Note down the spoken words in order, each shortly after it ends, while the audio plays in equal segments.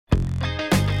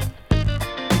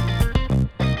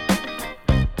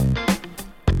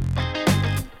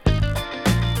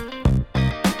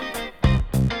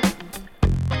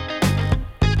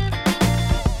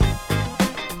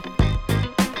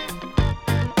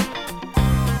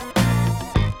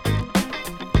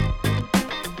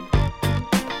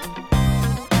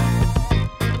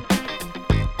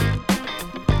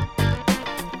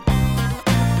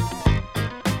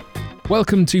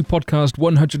Welcome to podcast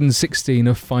 116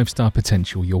 of 5 Star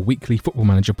Potential, your weekly Football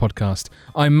Manager podcast.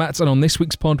 I'm Matt, and on this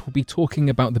week's pod, we'll be talking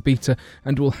about the beta,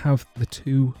 and we'll have we'll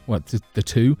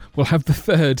have the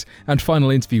third and final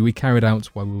interview we carried out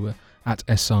while we were at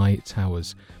SI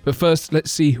Towers. But first, let's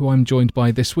see who I'm joined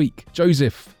by this week.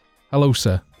 Joseph. Hello,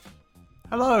 sir.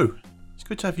 Hello. It's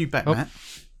good to have you back, Matt.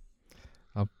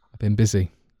 I've been busy,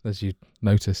 as you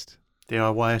noticed.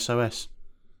 DIY SOS.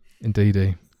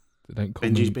 Indeedy. Don't call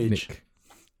Benji's me bitch. Nick.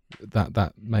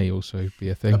 That may also be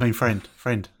a thing. I mean friend.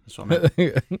 That's what I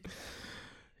meant.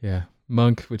 Yeah.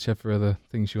 Mug, whichever other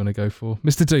things you want to go for.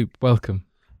 Mr. Dupe, welcome.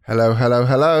 Hello. Hello,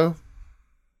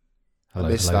 I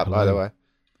missed hello, that, hello. by the way.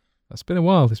 It's been a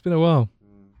while.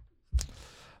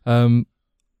 Herb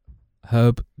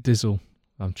Dizzle.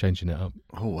 I'm changing it up.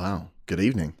 Oh, wow. Good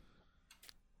evening.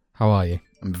 How are you?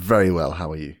 I'm very well.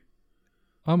 How are you?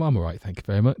 I'm all right, thank you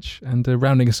very much. And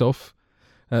rounding us off,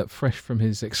 fresh from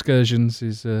his excursions,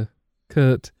 is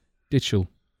Kurt Ditchell.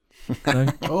 No?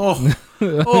 Oh,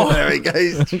 There he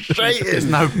goes. Straight there's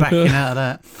in. no backing out of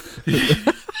that.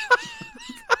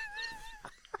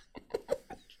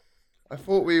 I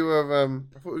thought we were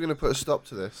going to put a stop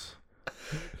to this.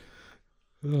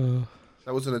 Uh,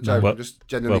 That wasn't a joke. well- I'm just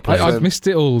genuinely well, I've missed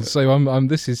it all, so I'm.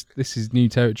 This is new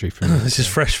territory for me. This is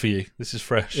fresh for you. This is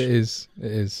fresh. It is.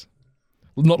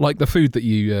 Well, not like the food that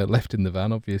you left in the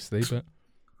van, obviously, but.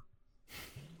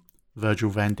 Virgil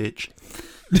van Dijk.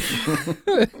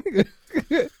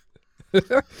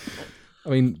 I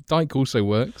mean, Dyke also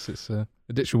works. It's a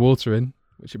ditch of water in,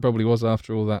 which it probably was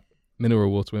after all that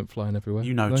mineral water went flying everywhere.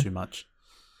 You know No? too much.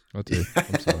 I do.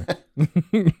 I'm sorry.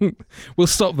 We'll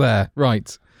stop there.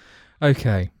 Right.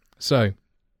 Okay. So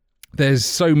there's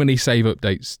so many save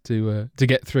updates to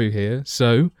get through here.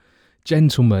 So,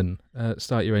 gentlemen,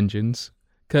 start your engines.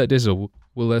 Kurt Dizzle,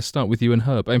 we'll start with you and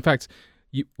Herb. In fact,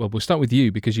 we'll start with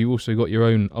you because you also got your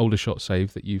own older shot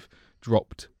save that you've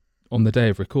dropped on the day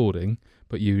of recording,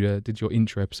 but you did your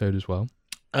intro episode as well.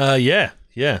 Yeah.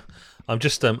 I'm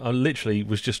just. I literally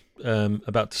was just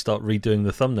about to start redoing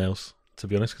the thumbnails, to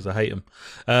be honest, because I hate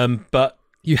them. But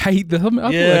You hate the thumbnail? I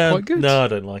thought yeah, they're quite good. no, I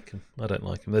don't like them.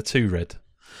 They're too red.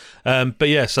 But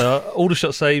yeah, so older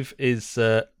shot save is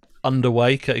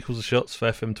underway. Kurt equals the shots for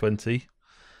FM20.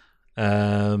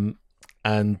 And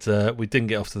we didn't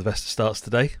get off to the best of starts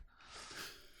today.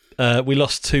 We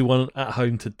lost 2-1 at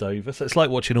home to Dover. So it's like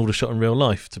watching Aldershot in real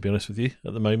life, to be honest with you,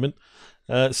 at the moment.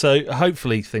 So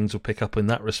hopefully things will pick up in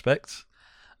that respect.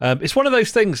 It's one of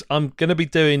those things I'm going to be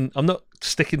doing. I'm not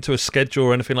sticking to a schedule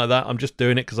or anything like that. I'm just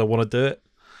doing it because I want to do it.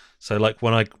 So like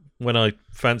when I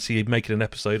fancy making an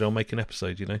episode, I'll make an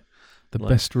episode, you know. The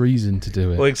best reason to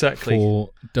do it. Well, exactly. For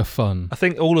the fun. I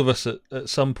think all of us at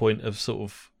some point have sort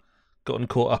of gotten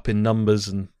caught up in numbers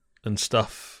and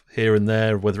stuff here and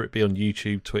there, whether it be on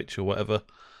YouTube, Twitch, or whatever.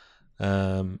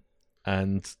 And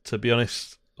to be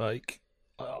honest, like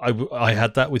I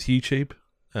had that with YouTube,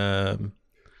 and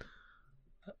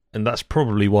that's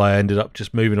probably why I ended up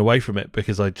just moving away from it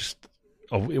because it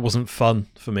wasn't fun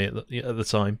for me at the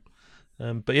time.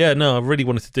 But yeah, no, I really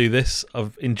wanted to do this.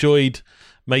 I've enjoyed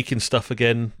making stuff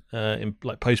again in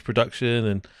like post production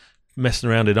and messing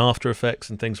around in After Effects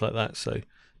and things like that. So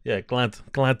yeah, glad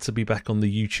to be back on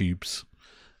the YouTubes.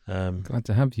 Glad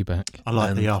to have you back. I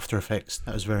like the After Effects.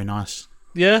 That was very nice.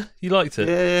 Yeah, you liked it.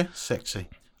 Yeah, sexy.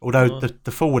 Although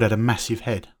the forward had a massive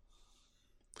head.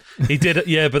 He did it,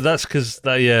 yeah, but that's because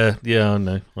they. I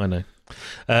know.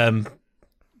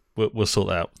 We'll sort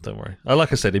that out. Don't worry.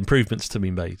 Like I said, improvements to be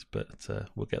made, but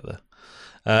we'll get there.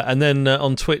 And then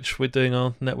on Twitch, we're doing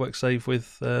our network save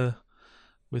with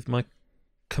my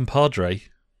compadre,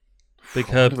 Big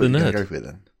Herb the Nerd. Go for it,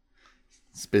 then.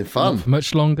 It's been fun. Not for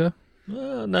much longer.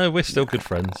 No, we're still good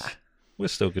friends. We're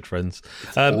still good friends.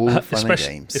 All fun and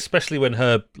games. Especially when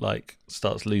Herb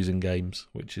starts losing games,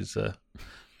 which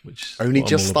Only what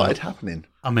just I'm all started about. happening.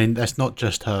 I mean, that's not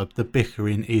just Herb. The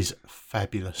bickering is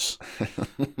fabulous.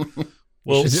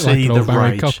 Well, Is it like an old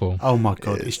married couple? Oh my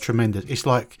god, it's tremendous. It's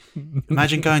like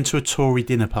imagine going to a Tory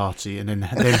dinner party and then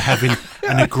having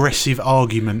an aggressive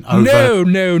argument over.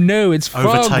 No, it's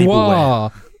over foie tableware. gras,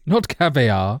 not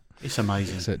caviar, It's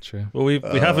amazing. etc. well, we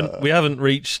haven't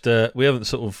reached. We haven't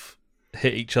sort of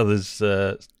hit each other's.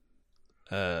 What's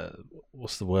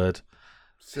the word?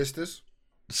 Sisters?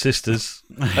 Sisters.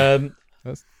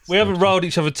 That's We haven't riled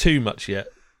each other too much yet.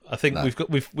 I think No. we've gone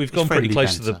pretty friendly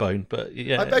close to the banter. bone, but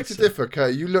yeah. I beg to differ,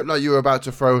 Kurt. You look like you were about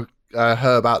to throw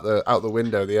Herb out the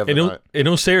window the other night. In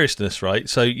all seriousness, right?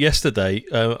 So yesterday,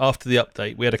 after the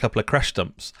update, we had a couple of crash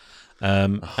dumps,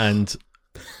 and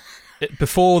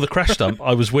before the crash dump,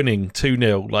 I was winning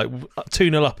 2-0, like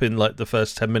 2-0 up in like the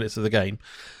first 10 minutes of the game.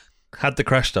 had the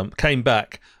crash dump, came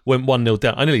back, went 1-0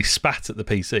 down. I nearly spat at the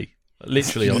PC.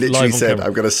 Literally, You live literally on said, camera.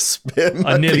 I'm going to spit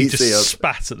my I nearly PC just up.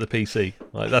 spat at the PC.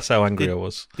 Like, that's how angry I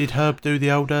was. Did Herb do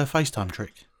the old FaceTime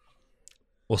trick?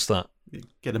 What's that?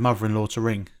 Get the mother-in-law to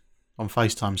ring on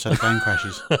FaceTime so the game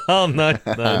crashes. Oh, no.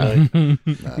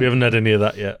 We haven't had any of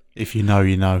that yet. If you know,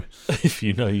 you know. If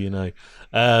you know, you know.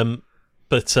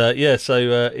 It's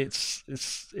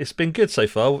been good so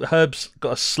far. Herb's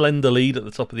got a slender lead at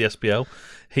the top of the SPL.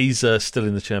 He's still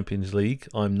in the Champions League.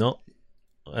 I'm not.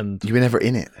 And You were never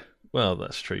in it. well,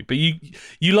 that's true. But you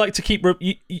like to keep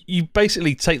you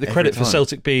basically take the Every credit for time.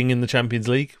 Celtic being in the Champions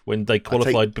League when they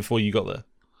qualified before you got there.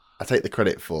 I take the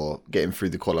credit for getting through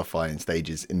the qualifying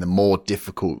stages in the more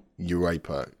difficult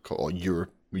Europa or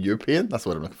European, that's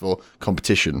what I'm looking for,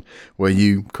 competition, where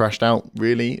you crashed out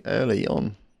really early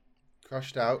on.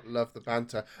 Crushed out. Love the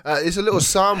banter. It's a little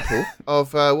sample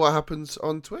of what happens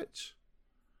on Twitch.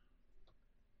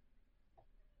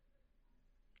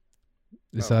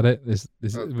 Is that it? No,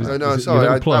 sorry.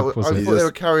 I thought they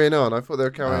were carrying on.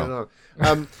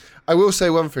 on. I will say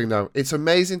one thing though. It's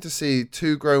amazing to see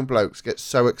two grown blokes get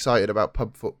so excited about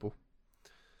pub football.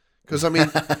 Because I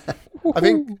mean,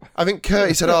 I think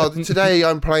Curtis said, "Oh, today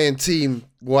I'm playing team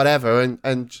whatever," and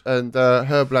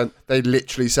Herbland. They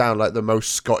literally sound like the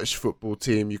most Scottish football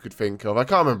team you could think of. I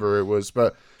can't remember who it was,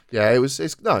 but yeah,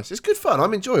 it's nice. It's good fun.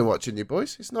 I'm enjoying watching you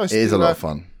boys. It's nice. It is a lot of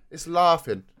fun. It's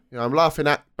laughing. You know, I'm laughing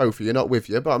at both of you, not with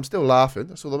you, but I'm still laughing.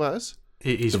 That's all that matters.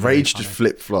 It is The very rage funny. just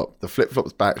flip-flop. The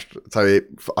flip-flop's back. So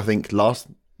I think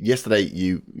yesterday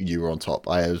you were on top.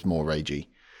 I was more ragey,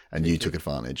 and you took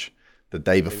advantage. The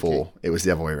day before, it was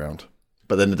the other way around.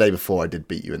 But then the day before, I did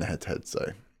beat you in the head-to-head, so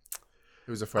It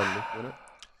was a friendly, wasn't it?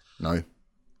 no.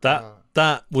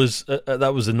 That was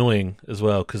annoying as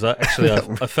well because I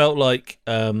felt like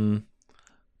we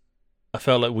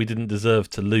didn't deserve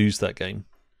to lose that game.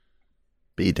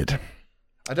 But you did.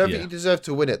 I don't Yeah. think you deserve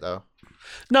to win it, though.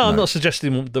 No, I'm not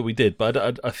suggesting that we did, but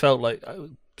I felt like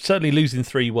certainly losing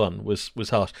 3-1 was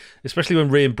harsh, especially when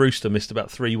Rhian Brewster missed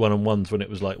about 3 1-on-1s when it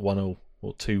was like 1-0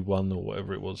 or 2-1 or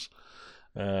whatever it was.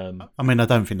 I mean, I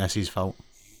don't think that's his fault.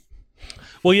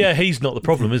 Well, yeah, he's not the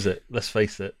problem, is it? Let's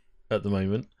face it, at the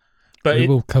moment. But We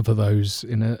will cover those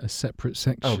in a separate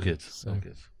section. oh, good. So. Oh,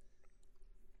 good.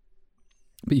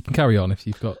 But you can carry on if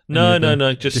you've got No. any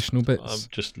other Just additional bits. I'm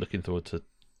just looking forward to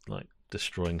like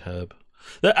destroying Herb.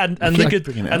 And keep the good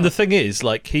bringing it and the up. thing is,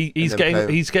 like he's then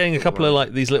getting a couple of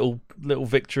like these little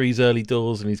victories early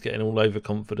doors, and he's getting all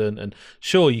overconfident. And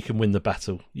sure, you can win the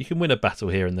battle. You can win a battle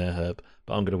here and there, Herb.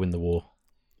 But I'm going to win the war.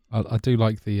 I do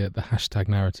like the hashtag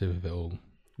narrative of it all.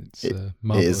 It's It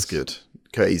marvelous. is good.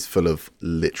 Curtis full of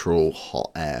literal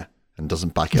hot air and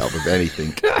doesn't back it up with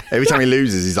anything. Every time he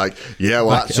loses, he's like, yeah,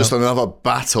 well, Back that's it just up. another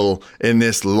battle in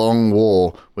this long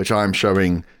war, which I'm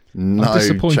showing no I'm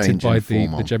disappointed change by in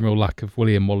form the on. general lack of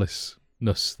William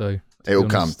Wallace-ness, though. to be It'll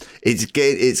come. honest. It's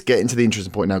getting to the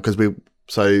interesting point now because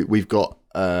we've got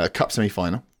a cup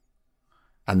semi-final,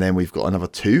 and then we've got another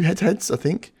 2 head-to-heads, I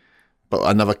think, but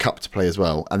another cup to play as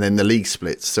well, and then the league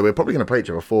splits. So we're probably going to play each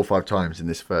other 4 or 5 times in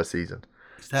this first season.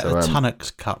 Is that So, a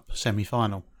Tunnocks Cup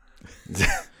semi-final?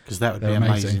 Because that would be They're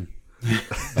amazing.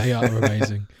 They are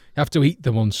amazing. You have to eat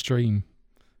them on stream.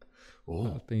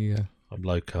 Oh, I'm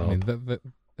low I carb. mean,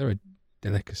 they're a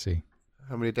delicacy.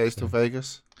 How many days till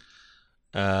Vegas?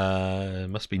 It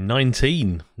must be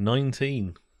 19.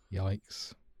 19.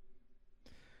 Yikes.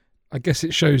 I guess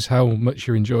it shows how much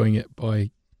you're enjoying it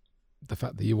by the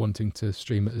fact that you're wanting to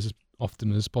stream it as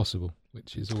often as possible,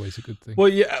 which is always a good thing. Well,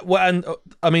 yeah. Well, and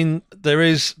I mean, there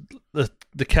is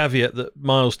the caveat that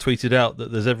Miles tweeted out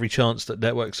that there's every chance that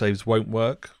network saves won't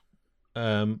work.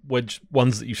 Which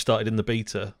ones that you've started in the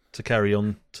beta to carry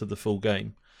on to the full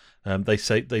game. They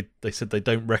said they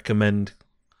don't recommend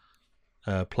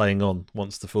playing on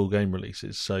once the full game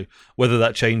releases. So whether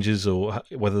that changes or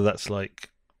whether that's like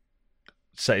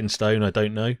set in stone, I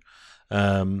don't know.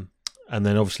 And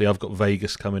then obviously I've got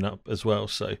Vegas coming up as well.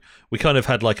 So we kind of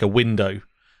had like a window,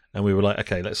 and we were like,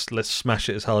 okay, let's smash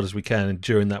it as hard as we can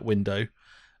during that window,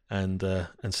 and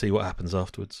see what happens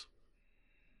afterwards.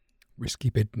 Risky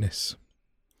business.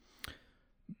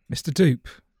 Mr. Dupe,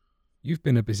 you've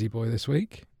been a busy boy this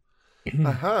week.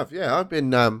 I have, yeah. I've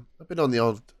been on the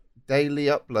odd daily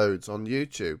uploads on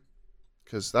YouTube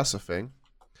because that's a thing,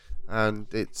 and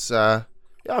it's yeah,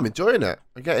 I'm enjoying it.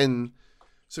 I'm getting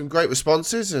some great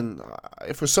responses, and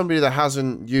for somebody that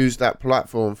hasn't used that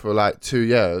platform for like 2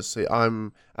 years,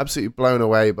 I'm absolutely blown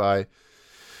away by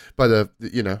the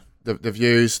the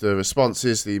views, the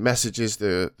responses, the messages,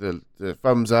 the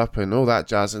thumbs up, and all that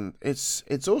jazz, and it's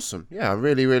awesome. Yeah, I'm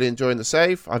really enjoying the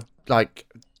save. I've like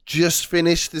just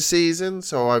finished the season,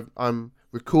 so I'm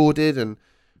recorded and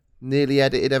nearly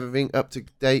edited everything up to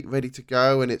date, ready to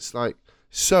go, and it's like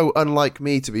so unlike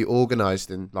me to be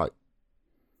organised and like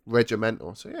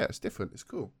regimental. So yeah, it's different. It's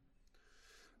cool.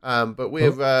 But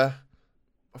we've I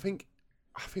think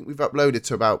we've uploaded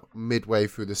to about midway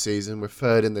through the season. We're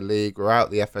third in the league. We're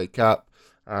out the FA Cup.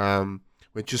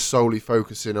 We're just solely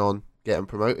focusing on getting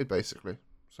promoted, basically.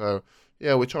 So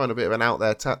yeah, we're trying a bit of an out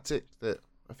there tactic that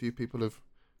a few people have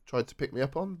tried to pick me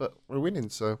up on, but we're winning.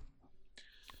 So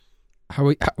how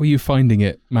are you finding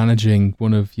it managing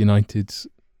one of United's,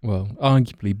 well,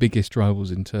 arguably biggest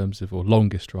rivals in terms of, or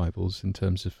longest rivals in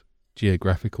terms of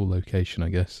geographical location, I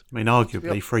guess? I mean,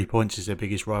 arguably 3 points is their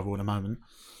biggest rival at the moment.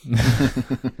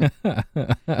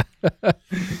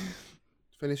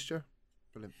 Finished, Joe?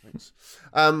 Brilliant, thanks.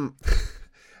 Do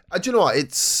you know what?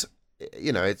 It's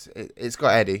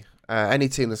got Eddie. Any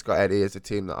team that's got Eddie is a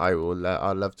team that I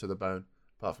love to the bone.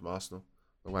 Apart from Arsenal,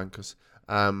 the wankers.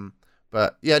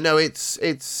 But yeah, no, it's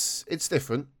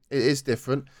different. It is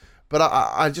different. But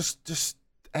I just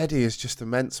Eddie is just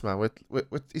immense, man.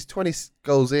 He's 20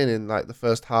 goals in like the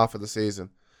first half of the season.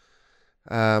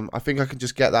 I think I can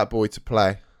just get that boy to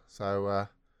play. So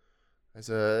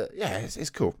it's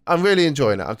cool. I'm really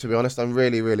enjoying it. To be honest, I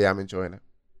really, really am enjoying it.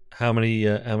 How many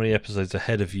episodes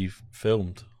ahead have you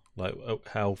filmed? Like,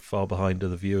 how far behind are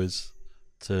the viewers?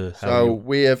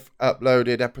 We have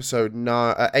uploaded episode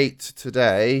 8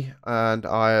 today, and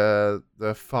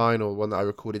the final one that I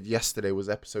recorded yesterday was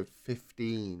episode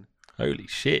 15. Holy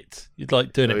shit! You'd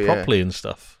like doing it properly and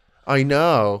stuff. I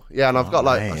know, yeah, and I've got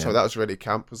sorry, that was really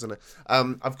camp, wasn't it?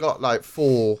 I've got like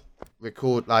 4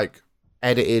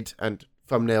 edited and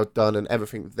thumbnail done and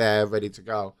everything there ready to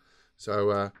go.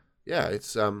 So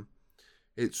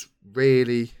it's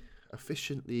really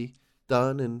efficiently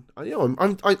done, and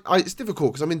it's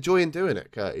difficult because I'm enjoying doing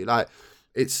it, Curtie. Like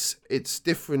it's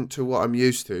different to what I'm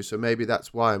used to, so maybe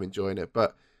that's why I'm enjoying it.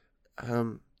 But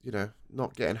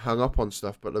not getting hung up on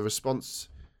stuff. But the response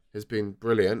has been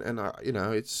brilliant, and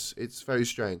it's very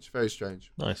strange, very strange.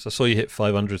 Nice. I saw you hit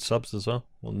 500 subs as well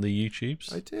on the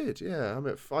YouTubes. I did, yeah. I'm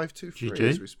at 523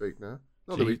 as we speak now.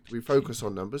 Not that we focus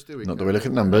on numbers, do we? Not that we look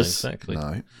at numbers. No, exactly.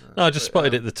 No, I just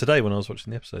spotted it today when I was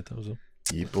watching the episode. That was all.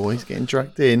 You boys getting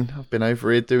dragged in. I've been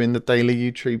over here doing the daily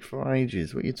YouTube for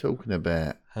ages. What are you talking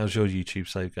about? How's your YouTube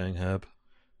save going, Herb?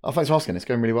 Oh, thanks for asking. It's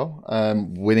going really well.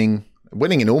 Winning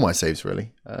in all my saves,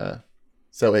 really.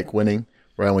 Celtic winning,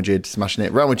 Real Madrid smashing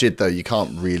it. Real Madrid, though, you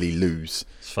can't really lose.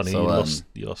 It's funny,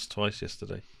 you lost twice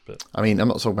yesterday. But I mean, I'm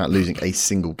not talking about losing a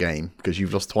single game because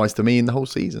you've lost twice to me in the whole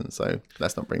season. So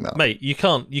let's not bring that up. Mate, you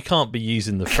can't be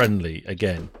using the friendly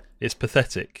again. It's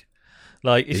pathetic.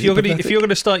 Like if you're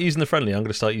gonna start using the friendly, I'm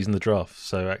gonna start using the draft.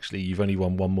 So actually, you've only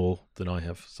won one more than I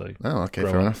have. So okay,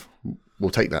 fair enough.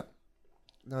 We'll take that.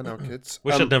 No, kids.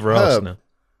 Wish I'd never asked. Now,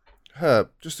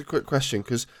 Herb, just a quick question,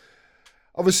 because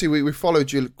obviously we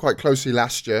followed you quite closely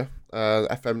last year,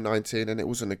 FM19, and it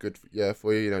wasn't a good year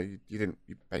for you. You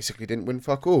basically didn't win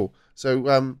fuck all.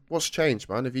 So what's changed,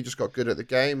 man? Have you just got good at the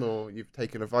game, or you've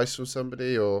taken advice from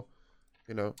somebody, or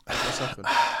what's happened?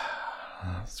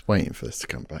 I was waiting for this to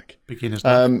come back. Beginner's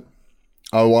luck.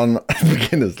 I won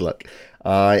beginner's luck.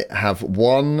 I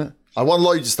won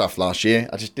loads of stuff last year.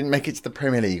 I just didn't make it to the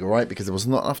Premier League, all right, because there was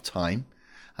not enough time.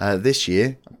 This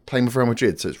year, I'm playing with Real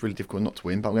Madrid, so it's really difficult not to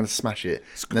win, but I'm going to smash it.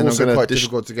 It's also quite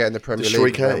difficult to get in the Premier League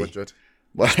with Real Madrid.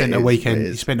 Well,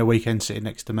 he spent a weekend sitting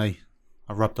next to me.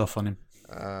 I rubbed off on him.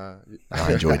 I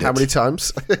enjoyed it. How many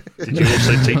times? Did you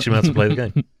also teach him how to play the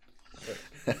game?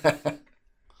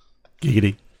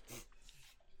 Giggity.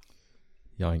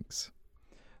 Yikes.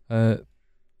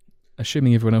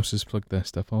 Assuming everyone else has plugged their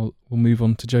stuff, we'll move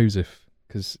on to Joseph,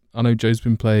 because I know Joe's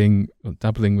been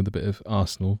dabbling with a bit of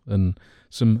Arsenal and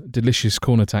some delicious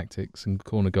corner tactics and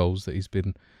corner goals that he's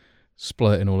been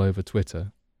splurting all over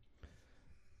Twitter.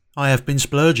 I have been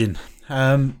splurging.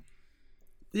 And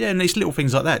it's little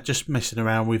things like that, just messing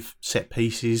around with set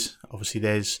pieces. Obviously,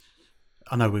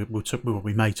 I know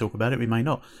we may talk about it, we may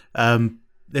not.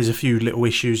 There's a few little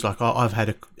issues, like I've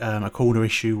had a corner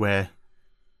issue where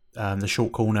the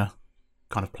short corner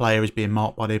kind of player is being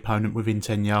marked by the opponent within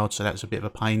 10 yards, so that's a bit of a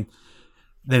pain.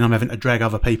 Then I'm having to drag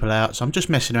other people out, so I'm just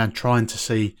messing around trying to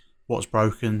see what's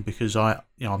broken, because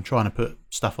I'm trying to put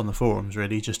stuff on the forums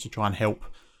really, just to try and help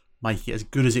make it as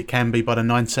good as it can be by the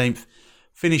 19th.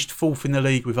 Finished 4th in the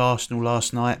league with Arsenal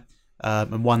last night,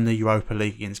 and won the Europa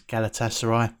League against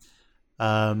Galatasaray.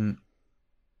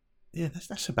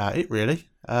 That's about it really.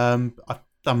 I've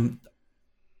done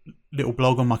little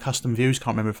blog on my custom views.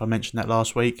 Can't remember if I mentioned that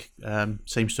last week.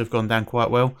 Seems to have gone down quite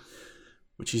well,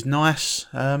 which is nice.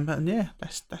 And yeah,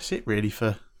 that's it really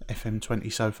for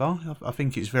FM20 so far. I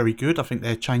think it's very good. I think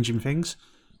they're changing things.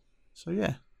 So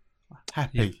yeah,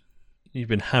 happy. You've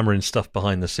been hammering stuff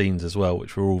behind the scenes as well,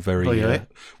 which we're all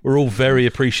very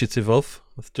appreciative of.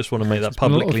 I just want to make that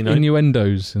publicly known.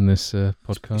 Innuendos in this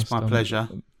podcast. It's my pleasure,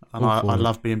 and I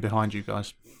love being behind you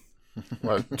guys.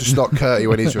 Well, just not Curty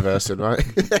when he's reversing, right?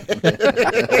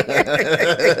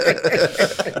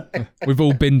 We've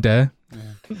all been there.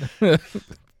 Yeah.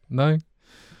 No?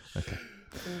 Okay.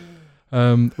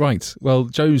 Right. Well,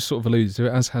 Joe's sort of alluded to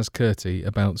it, as has Curty,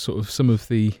 about sort of some of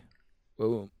the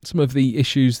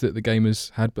issues that the game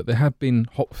has had, but there have been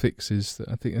hot fixes that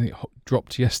I think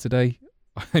dropped yesterday.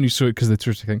 I only saw it because of the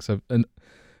Twitter account. And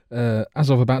as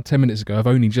of about 10 minutes ago, I've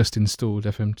only just installed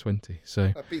FM20.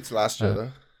 So that beats last year,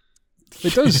 though.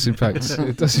 It does, in fact.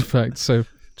 It does, in fact. So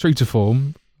true to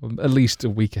form, at least a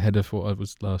week ahead of what I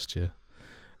was last year.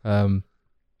 But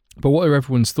what are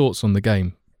everyone's thoughts on the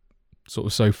game, sort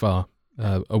of so far,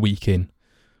 a week in?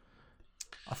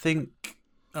 I think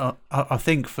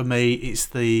for me, it's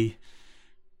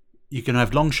you're going to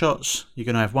have long shots, you're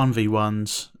going to have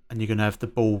 1v1s, and you're going to have the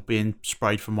ball being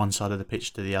sprayed from one side of the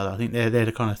pitch to the other. I think they're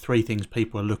the kind of three things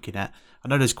people are looking at. I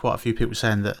know there's quite a few people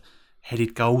saying that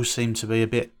headed goals seem to be a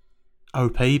bit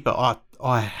OP, but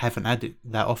I haven't had it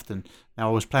that often. Now,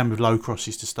 I was playing with low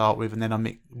crosses to start with, and then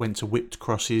I went to whipped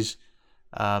crosses.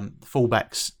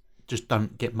 Fullbacks just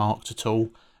don't get marked at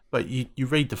all. But you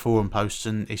read the forum posts,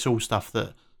 and it's all stuff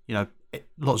that,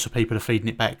 lots of people are feeding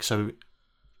it back, so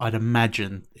I'd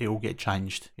imagine it will get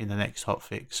changed in the next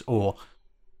hotfix, or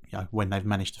when they've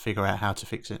managed to figure out how to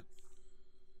fix it.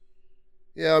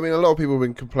 Yeah, I mean, a lot of people have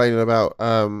been complaining about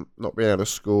not being able to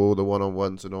score the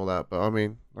one-on-ones and all that, but I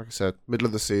mean, like I said, middle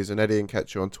of the season, Eddie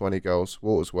Nketiah on 20 goals,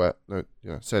 water's wet. No,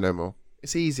 say no more.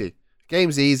 It's easy.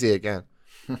 Game's easy again.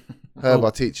 Herb,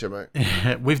 our teacher,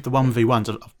 mate. With the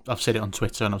 1v1s, I've said it on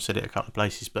Twitter and I've said it a couple of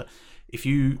places, but if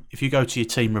you go to your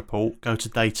team report, go to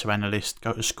data analyst,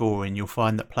 go to scoring, you'll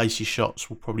find that places shots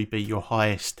will probably be your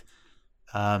highest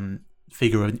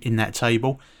figure in that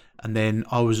table. And then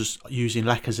I was using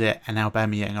Lacazette and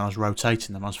Aubameyang, and I was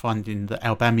rotating them. I was finding that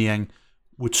Aubameyang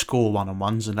would score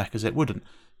one-on-ones and Lacazette wouldn't.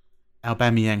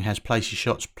 Aubameyang has places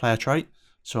shots player trait,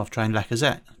 so I've trained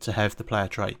Lacazette to have the player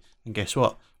trait. And guess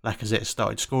what? Lacazette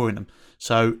started scoring them.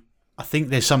 So I think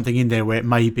there's something in there where it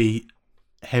may be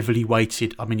heavily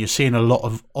weighted. I mean, you're seeing a lot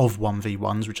of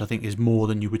 1v1s, which I think is more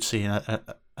than you would see in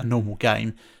a normal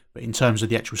game. But in terms of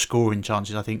the actual scoring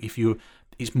chances, I think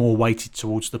it's more weighted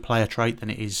towards the player trait than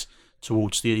it is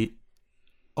towards the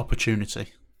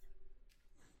opportunity.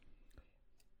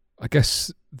 I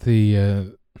guess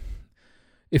if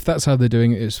that's how they're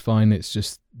doing it, it's fine. It's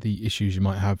just the issues you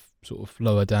might have sort of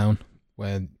lower down,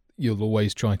 where you'll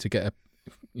always you're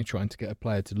trying to get a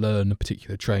player to learn a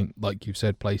particular trait, like you've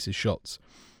said, places shots,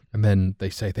 and then they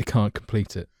say they can't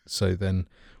complete it, so then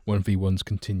 1v1s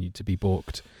continue to be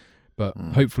balked. But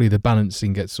hopefully the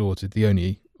balancing gets sorted. The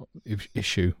only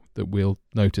issue that we'll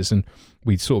notice, and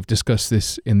we sort of discussed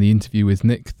this in the interview with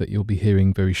Nick that you'll be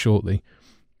hearing very shortly,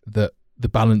 that the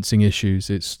balancing issues,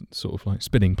 it's sort of like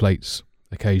spinning plates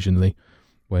occasionally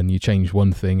when you change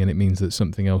one thing and it means that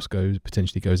something else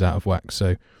potentially goes out of whack.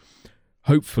 So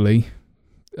hopefully,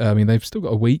 I mean, they've still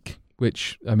got a week,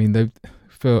 which, I mean,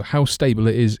 for how stable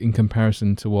it is in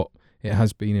comparison to what it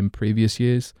has been in previous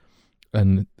years,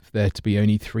 and there to be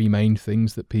only three main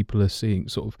things that people are seeing,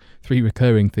 sort of three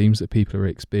recurring themes that people are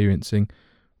experiencing,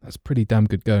 that's pretty damn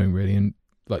good going, really. And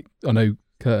like, I know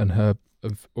Kurt and Herb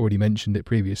have already mentioned it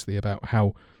previously about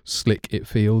how slick it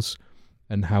feels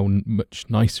and how much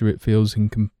nicer it feels in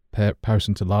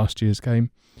comparison to last year's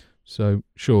game. So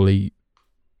surely,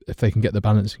 if they can get the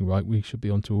balancing right, we should be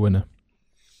on to a winner.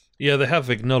 Yeah, they have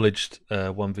acknowledged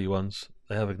 1v1s.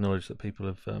 They have acknowledged that people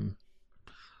have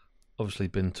obviously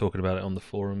been talking about it on the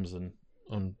forums and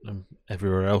on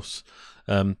everywhere else.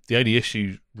 The only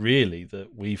issue really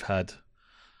that we've had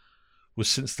was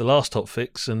since the last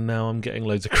hotfix, and now I'm getting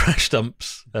loads of crash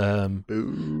dumps.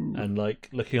 And like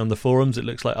looking on the forums, it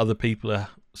looks like other people are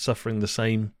suffering the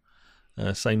same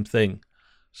thing.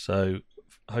 So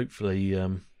hopefully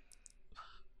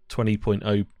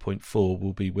 20.0.4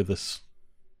 will be with us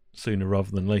sooner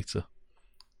rather than later.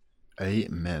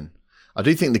 Amen. I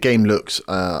do think the game looks.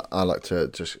 I like to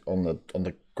just on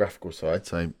the graphical side,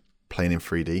 so playing in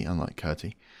 3D, unlike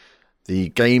Curty. The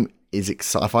game is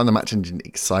I find the match engine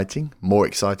exciting, more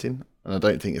exciting, and I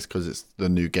don't think it's because it's the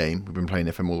new game. We've been playing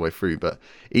FM all the way through, but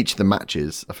each of the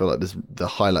matches, I feel like the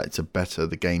highlights are better,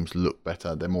 the games look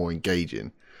better, they're more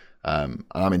engaging, and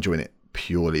I'm enjoying it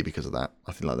purely because of that.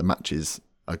 I think like the matches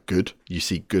are good. You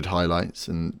see good highlights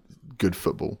and good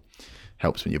football.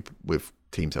 Helps when you're with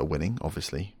teams that are winning,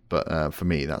 obviously. But for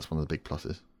me, that's one of the big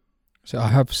pluses. So I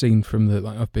have seen from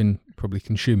I've been probably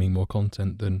consuming more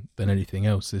content than anything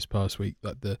else this past week.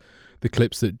 Like the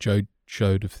clips that Joe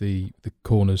showed of the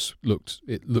corners looks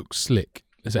slick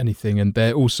as anything, and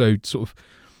they're also sort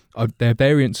of they're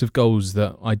variants of goals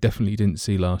that I definitely didn't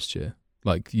see last year.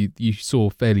 Like you saw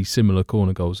fairly similar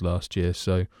corner goals last year,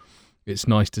 so it's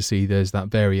nice to see there's that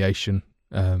variation,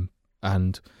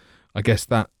 and I guess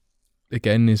that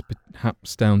again is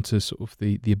perhaps down to sort of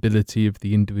the ability of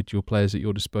the individual players at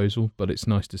your disposal, but it's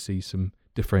nice to see some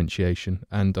differentiation.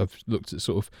 And I've looked at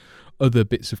sort of other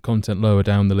bits of content lower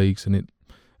down the leagues, and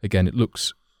it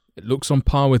looks on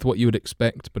par with what you would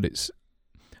expect, but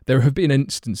there have been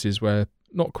instances where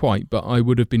not quite, but I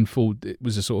would have been fooled. It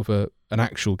was a sort of an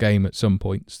actual game at some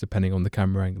points, depending on the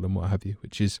camera angle and what have you,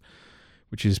 which is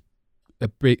a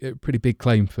pretty big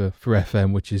claim for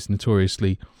FM, which is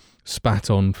notoriously spat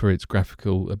on for its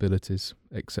graphical abilities,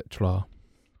 etc.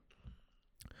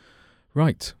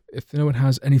 Right, if no one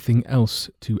has anything else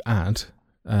to add,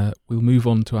 we'll move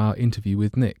on to our interview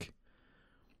with Nick.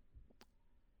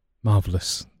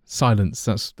 Marvellous. Silence,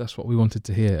 that's what we wanted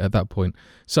to hear at that point.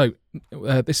 So,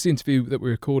 this is the interview that we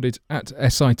recorded at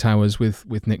SI Towers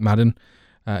with Nick Madden.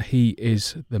 He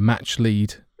is the match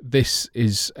lead. This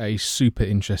is a super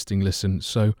interesting listen,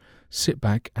 so sit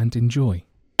back and enjoy.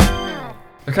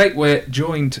 Okay, we're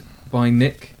joined by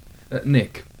Nick.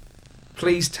 Nick,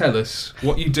 please tell us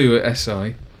what you do at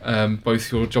SI, both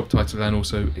your job title and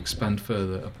also expand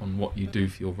further upon what you do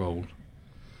for your role.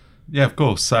 Yeah, of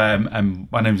course.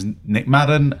 My name's Nick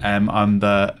Madden. I'm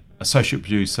the associate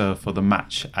producer for the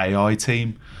Match AI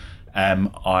team.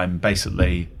 I'm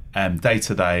basically, day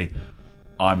to day,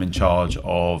 I'm in charge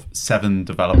of 7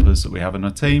 developers that we have in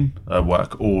our team that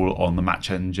work all on the match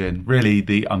engine, really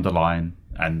the underlying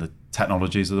and the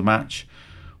technologies of the match.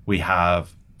 We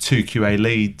have 2 QA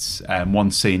leads,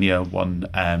 one senior, one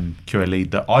QA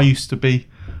lead that I used to be,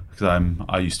 because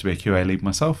I used to be a QA lead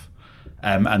myself.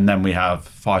 And then we have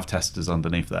 5 testers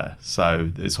underneath there.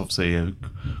 So it's obviously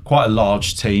quite a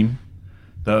large team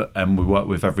that we work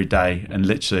with every day. And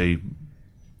literally,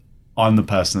 I'm the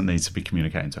person that needs to be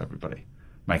communicating to everybody,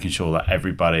 making sure that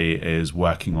everybody is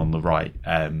working on the right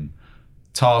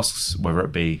tasks, whether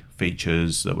it be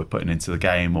features that we're putting into the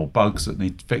game or bugs that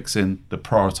need fixing, the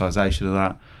prioritization of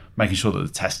that, making sure that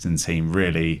the testing team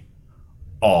really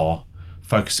are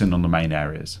focusing on the main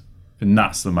areas. And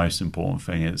that's the most important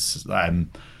thing. It's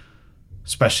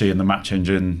especially in the match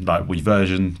engine, like we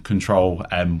version control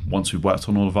once we've worked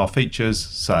on all of our features.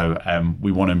 So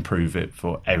we want to improve it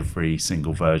for every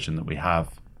single version that we have,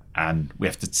 and we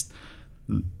have to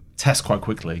test quite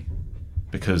quickly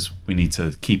because we need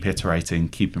to keep iterating,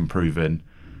 keep improving.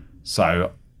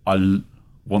 So I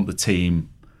want the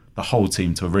whole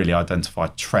team to really identify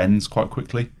trends quite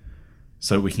quickly,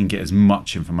 so we can get as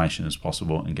much information as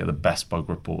possible and get the best bug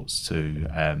reports to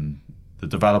the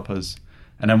developers.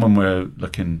 And then when we're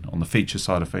looking on the feature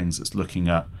side of things, it's looking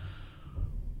at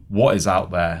what is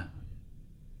out there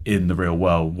in the real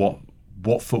world, what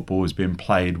football is being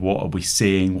played, what are we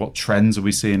seeing, what trends are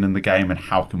we seeing in the game, and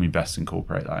how can we best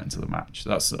incorporate that into the match.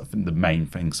 That's, I think, the main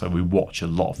thing. So we watch a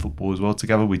lot of football as well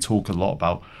together. We talk a lot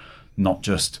about not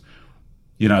just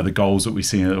the goals that we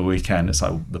see at the weekend. It's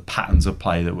like the patterns of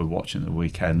play that we're watching at the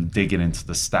weekend, digging into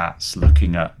the stats,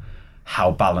 looking at how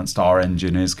balanced our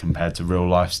engine is compared to real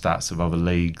life stats of other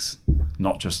leagues,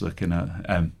 not just looking at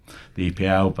the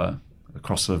EPL, but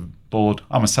across the board.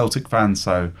 I'm a Celtic fan,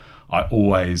 so I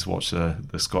always watch the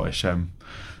Scottish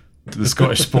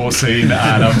sports scene,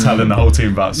 and I'm telling the whole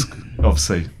team about,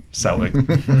 obviously, Celtic.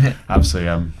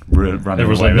 Absolutely, running away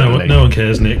with the league. No one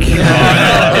cares, Nick.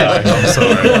 I'm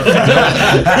sorry.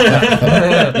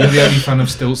 You're the only fan of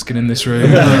Stiltskin in this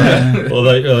room.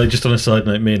 Although, just on a side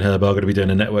note, me and Herb are going to be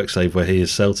doing a network save where he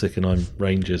is Celtic and I'm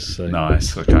Rangers. So.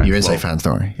 Nice. Okay. You're Insight fans,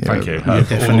 don't worry. Thank you.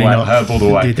 Herb all the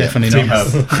way. You're definitely Team not.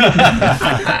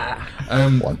 Herb.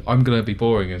 I'm going to be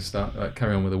boring and start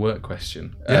carry on with a work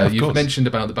question. Of you've course. mentioned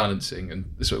about the balancing, and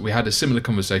so we had a similar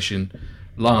conversation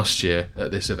last year at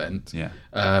this event. Yeah.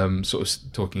 Sort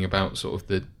of talking about sort of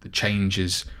the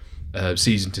changes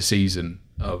season to season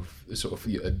of sort of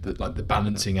the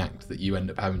balancing act that you end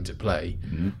up having to play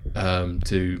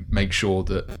to make sure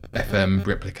that FM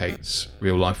replicates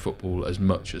real life football as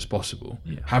much as possible.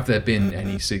 Yeah. Have there been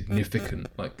any significant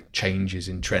changes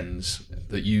in trends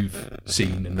that you've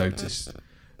seen and noticed,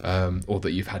 or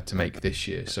that you've had to make this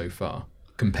year so far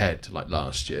compared to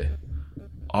last year?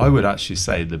 I would actually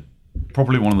say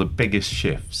probably one of the biggest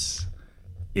shifts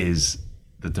is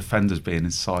the defenders being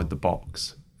inside the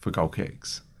box for goal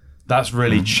kicks. That's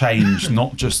really changed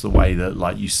not just the way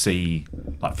that you see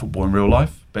football in real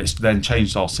life, but it's then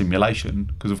changed our simulation,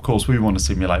 because of course we want to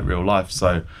simulate real life,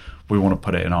 so we want to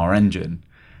put it in our engine.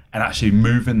 And actually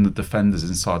moving the defenders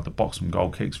inside the box from goal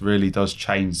kicks really does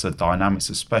change the dynamics,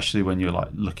 especially when you're like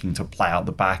looking to play out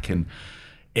the back, and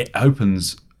it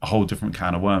opens a whole different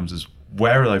can of worms as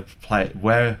where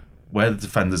the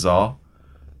defenders are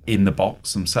in the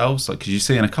box themselves. Like, because you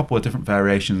see in a couple of different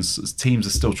variations, teams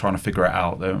are still trying to figure it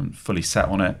out. They aren't fully set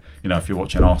on it. You know, if you're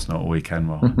watching Arsenal all weekend,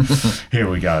 well, here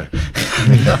we go.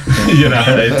 You know,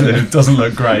 it doesn't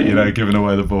look great, you know, giving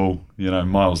away the ball. You know,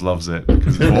 Miles loves it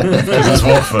because it's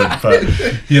Watford. But,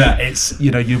 you know, it's, you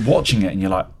know, you're watching it and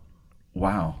you're like,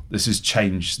 wow, this has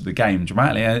changed the game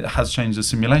dramatically. And it has changed the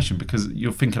simulation, because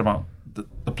you're thinking about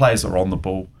the players that are on the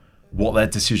ball, what their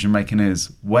decision making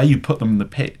is, where you put them in the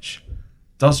pitch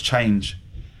does change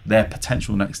their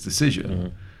potential next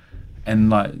decision. And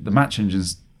like the match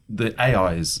engines, the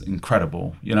AI is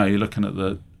incredible. You know, you're looking at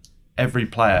every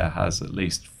player has at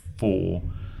least 4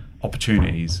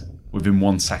 opportunities within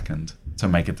 1 second to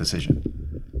make a decision.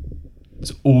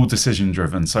 It's all decision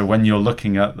driven. So when you're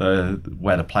looking at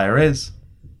where the player is,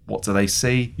 what do they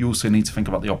see? You also need to think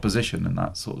about the opposition and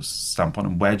that sort of standpoint,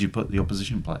 and where do you put the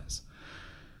opposition players?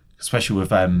 Especially with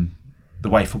the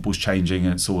way football's changing,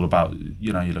 it's all about,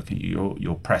 you know, you're looking at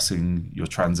your pressing, your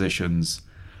transitions.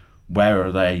 Where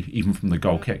are they, even from the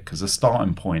goal kick? Because the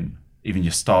starting point, even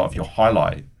your start of your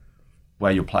highlight,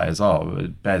 where your players are,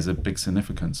 it bears a big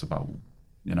significance about,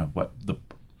 you know,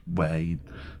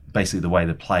 basically the way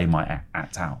the play might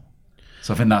act out.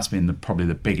 So I think that's been probably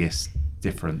the biggest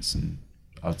difference, and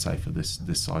I'd say for this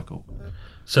cycle.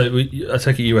 So I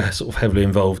take it you were sort of heavily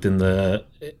involved in the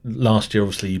last year.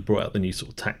 Obviously, you brought out the new sort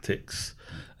of tactics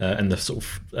and the sort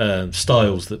of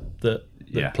styles that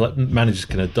managers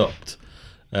can adopt.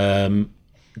 Do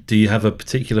you have a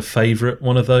particular favourite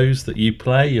one of those that you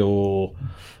play, or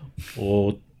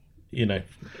you know,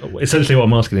 essentially what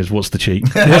I'm asking is, what's the cheat?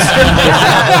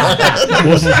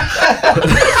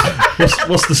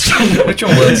 What's the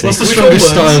strongest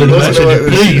style in the match?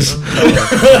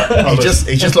 Please.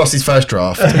 He just lost his first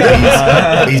draft.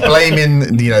 He's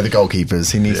blaming, you know, the goalkeepers.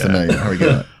 He needs to know how we get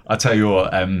that. I tell you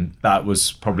what, that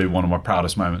was probably one of my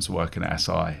proudest moments of working at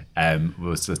SI.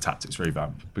 Was the tactics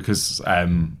revamp, because I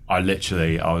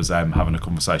was having a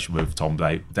conversation with Tom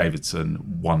Davidson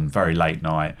one very late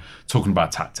night, talking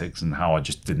about tactics and how I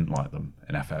just didn't like them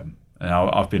in FM. And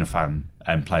I've been a fan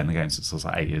and playing the game since I was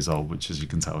like 8 years old, which, as you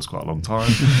can tell, is quite a long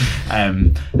time.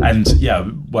 And yeah,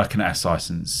 working at SI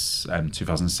since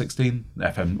 2016,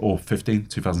 FM, or 15.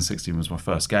 2016 was my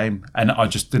first game, and I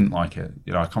just didn't like it.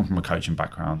 You know, I come from a coaching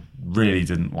background, really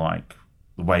didn't like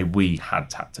the way we had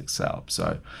tactics set up.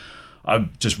 So I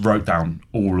just wrote down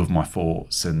all of my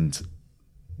thoughts, and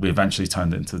we eventually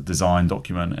turned it into a design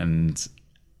document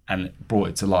and brought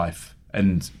it to life.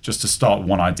 And just to start,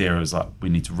 one idea is like, we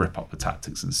need to rip up the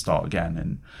tactics and start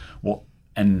again.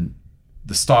 And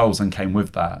the styles then came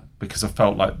with that, because I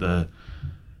felt like it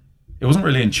wasn't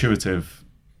really intuitive.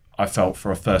 I felt for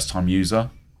a first time user,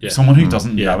 someone who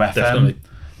doesn't know FM, definitely.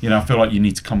 You know, I feel like you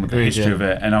need to come with the history of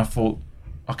it. And I thought,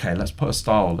 okay, let's put a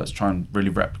style, let's try and really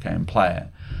replicate and play it.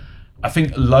 I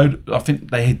think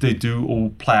they do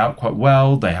all play out quite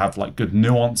well. They have like good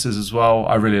nuances as well.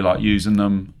 I really like using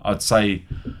them. I'd say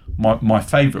my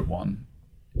favourite one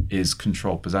is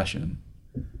control possession,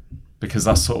 because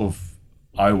that's sort of,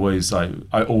 I always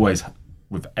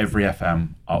with every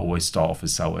FM, I always start off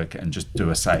as Celtic and just do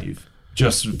a save,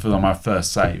 just for my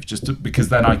first save, because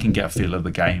then I can get a feel of the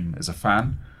game as a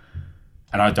fan,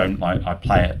 and I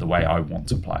play it the way I want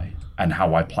to play and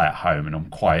how I play at home, and I'm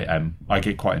quite I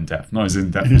get quite in depth, not as in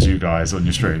depth as you guys on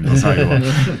your streams, I'll tell you what,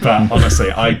 but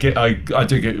honestly I do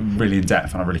get really in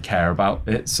depth, and I really care about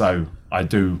it, so I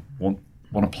do want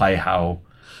to play how.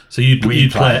 So you'd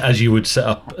play it as you would set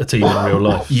up a team in real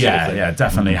life. Yeah,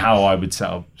 definitely how I would set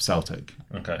up Celtic.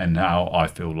 Okay. And how I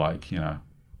feel like, you know,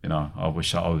 I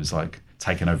wish I was like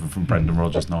taken over from Brendan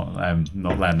Rodgers, not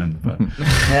Lennon, but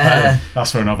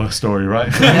that's for another story,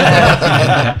 right?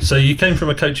 So you came from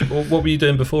a coaching. What were you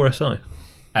doing before SI?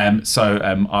 I've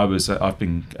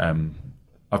been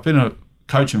a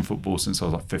coach in football since I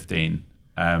was like 15.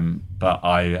 But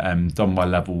I done my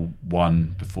level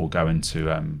 1 before going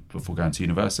to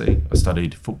university. I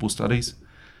studied football studies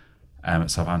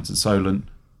at Southampton Solent,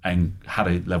 and had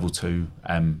a level 2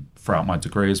 throughout my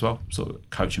degree as well. So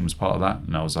coaching was part of that,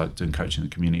 and I was doing coaching in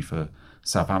the community for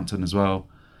Southampton as well.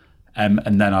 And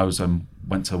then I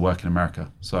went to work in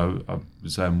America. So I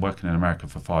was working in America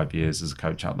for 5 years as a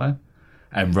coach out there,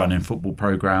 and running football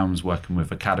programs, working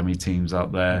with academy teams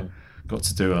out there. Got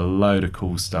to do a load of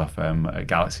cool stuff at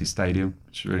Galaxy Stadium,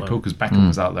 which is really cool, because Beckham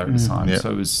was out there at the time. So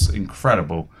it was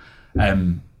incredible.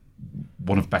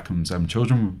 one of Beckham's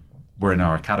children were in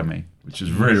our academy, which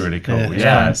is really, really cool.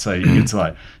 Yeah. So you get to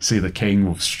like see the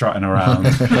king strutting around.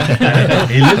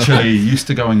 He literally used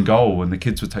to go in goal and the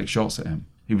kids would take shots at him.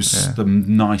 He was the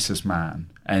nicest man.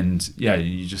 And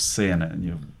you just seeing it and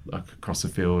you're like across the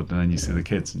field and then you see the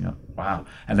kids and you're like, wow.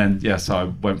 And then, so I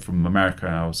went from America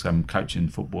and I was coaching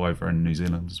football over in New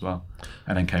Zealand as well.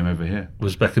 And then came over here.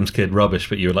 Was Beckham's kid rubbish,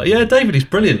 but you were like, yeah, David, he's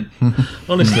brilliant.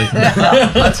 Honestly.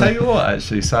 I'll tell you what,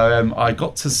 actually. So I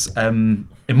got to,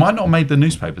 it might not have made the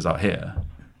newspapers out here.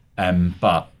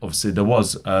 But obviously there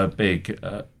was a big,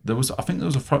 I think there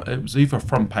was it was either a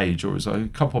front page or it was a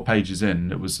couple of pages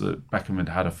in. It was that Beckham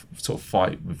had a sort of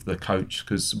fight with the coach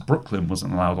because Brooklyn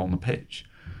wasn't allowed on the pitch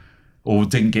or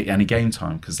didn't get any game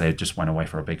time because they just went away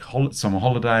for a big summer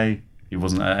holiday. He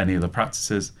wasn't at any of the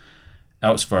practices. That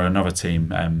was for another team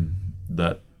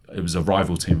that it was a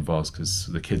rival team of ours because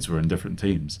the kids were in different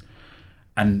teams.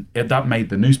 And that made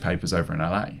the newspapers over in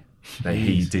LA. That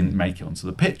he didn't make it onto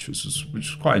the pitch, which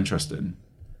was quite interesting.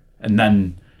 And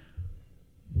then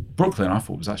Brooklyn, I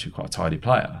thought, was actually quite a tidy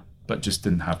player, but just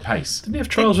didn't have pace. Didn't he have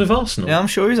trials with Arsenal? Yeah, I'm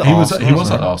sure he was at Arsenal. He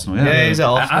was at Arsenal, yeah. Yeah, he was at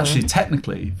Arsenal. Actually,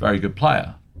 technically, very good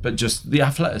player, but just the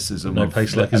athleticism No of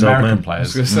pace like his American old man.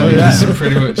 players. I was going to say,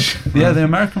 pretty much. Yeah, the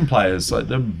American players, like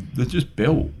they're just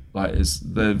built. Like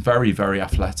they're very, very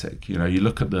athletic. You know, you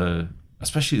look at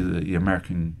especially the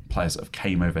American players that have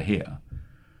came over here.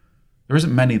 There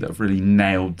isn't many that have really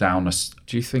nailed down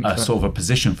Do you think sort of a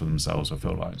position for themselves, I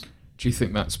feel like. Do you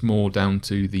think that's more down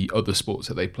to the other sports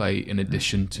that they play in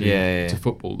addition to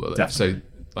football? So,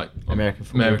 like American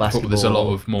football, there's a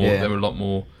lot of more. Yeah. There are a lot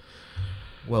more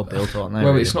well built, aren't they? Well,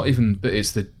 really? it's not even, but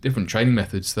it's the different training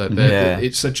methods that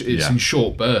it's in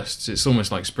short bursts. It's almost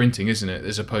like sprinting, isn't it?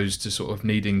 As opposed to sort of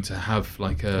needing to have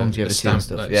like a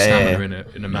stamina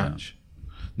in a match.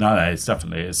 No, it's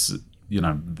definitely you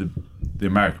know, the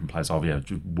American players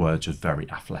were just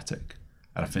very athletic.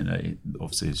 And I think they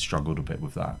obviously struggled a bit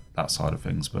with that side of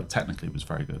things, but technically it was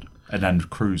very good. And then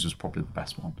Cruz was probably the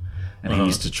best one. And he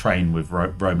used to train with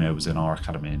Romeo was in our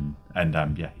academy,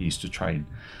 and he used to train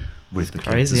with the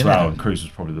kids as well. And Cruz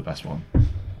was probably the best one.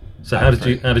 So how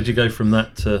did you go from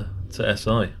that to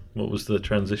SI? What was the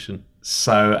transition?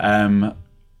 So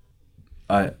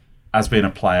as being a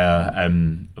player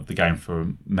of the game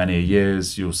for many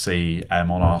years, you'll see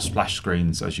on our splash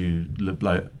screens as you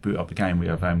boot up the game, we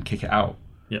have Kick It Out.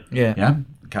 Yeah.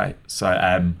 Okay.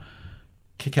 So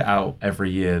Kick It Out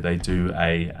every year they do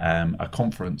a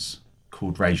conference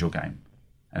called Raise Your Game,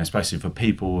 and it's basically for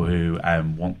people who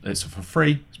want. It's for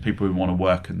free. It's people who want to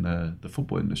work in the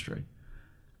football industry,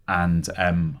 and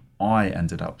I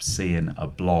ended up seeing a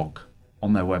blog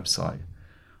on their website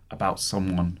about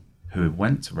someone who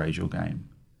went to Raise Your Game,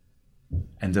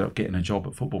 ended up getting a job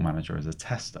at Football Manager as a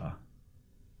tester,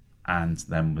 and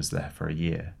then was there for a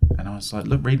year. And I was like,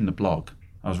 reading the blog,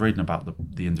 I was reading about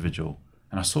the individual,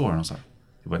 and I saw her, and I was like,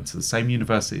 he went to the same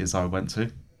university as I went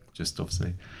to, just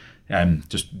obviously,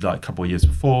 just like a couple of years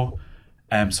before.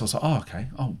 So I was like, okay,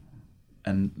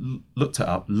 and looked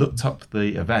up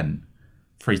the event,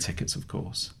 free tickets, of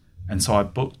course. And so I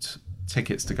booked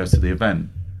tickets to go to the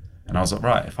event. And I was like,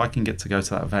 right, if I can get to go to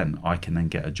that event, I can then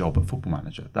get a job at Football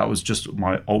Manager. That was just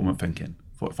my ultimate thinking.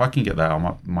 If I can get there,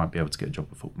 I might be able to get a job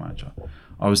at Football Manager.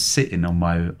 I was sitting on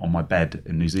my bed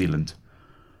in New Zealand,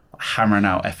 hammering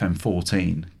out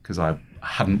FM14 because I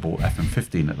hadn't bought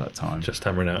FM15 at that time. Just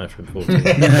hammering out FM14.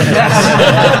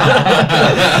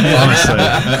 Honestly,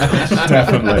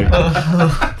 definitely.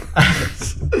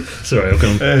 Sorry, I've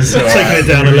gone taking it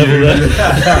down a level there.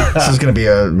 This is going to be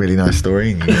a really nice story.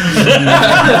 You've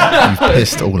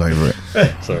pissed all over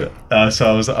it. Sorry.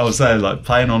 So I was there, like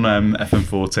playing on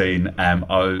FM14.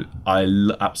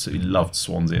 I absolutely loved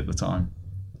Swansea at the time.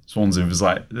 Swansea was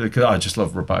like, I just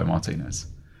love Roberto Martinez,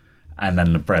 and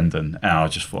then Brendan, and I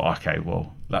just thought, okay,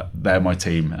 well, they're my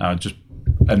team.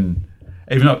 And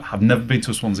even though I've never been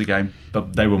to a Swansea game,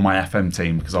 but they were my FM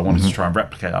team because I wanted to try and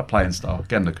replicate that playing style.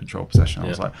 Again, the control possession, I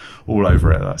was like all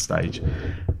over it at that stage.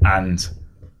 And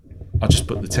I just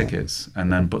booked the tickets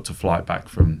and then booked a flight back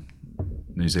from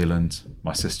New Zealand.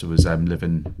 My sister was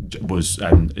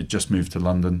just moved to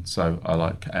London, so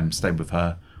I stayed with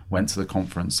her, went to the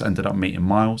conference, ended up meeting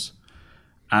Miles.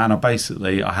 And I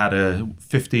had a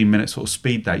 15-minute sort of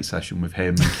speed date session with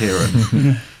him and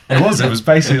Kieran. It was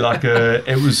basically like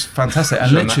it was fantastic.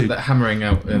 And literally that hammering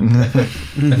out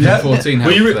 14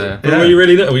 Were you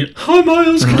really there? Hi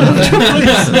Miles, can I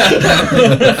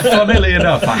Funnily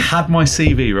enough, I had my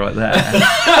CV right there.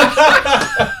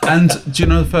 And do you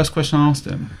know the first question I asked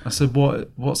him? I said,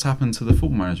 "What's happened to the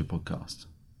Football Manager podcast?"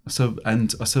 I said,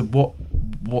 "What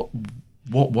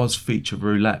what was feature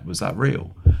roulette? Was that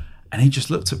real? And he just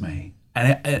looked at me,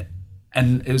 and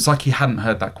it was like he hadn't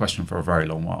heard that question for a very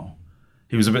long while.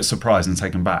 He was a bit surprised and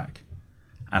taken back.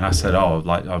 And I said,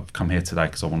 I've come here today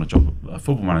because I want a job as a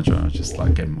football manager. And I just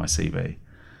gave him my CV.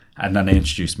 And then he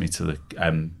introduced me to the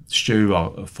Stu,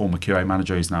 our former QA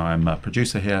manager, who's now a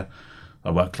producer here.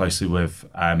 I work closely with.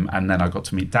 And then I got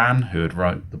to meet Dan, who had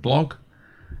wrote the blog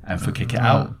and for Kick It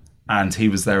Out. And he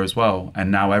was there as well. And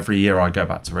now every year I go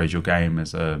back to Raise Your Game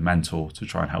as a mentor to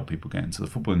try and help people get into the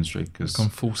football industry. Cause, gone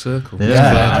full circle.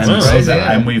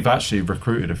 And we've actually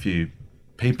recruited a few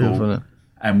people.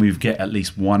 And we get at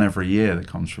least one every year that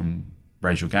comes from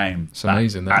Raise Your Game. It's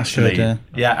amazing. Actually, and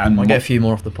I get a few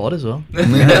more off the pod as well.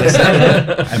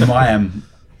 And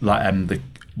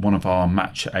one of our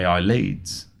match AI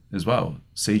leads as well,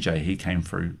 CJ, he came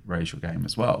through Raise Your Game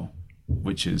as well,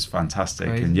 which is fantastic.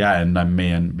 Crazy. And then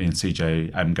me and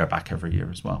CJ go back every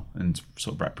year as well and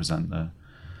sort of represent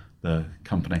the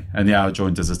company. And I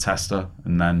joined as a tester,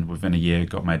 and then within a year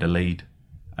got made a lead,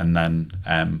 and then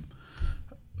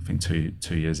I think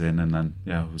two years in, and then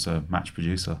I was a match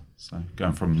producer. So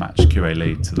going from match QA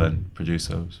lead to then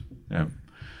producer,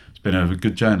 it's been a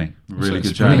good journey, really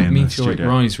good journey. Meteoric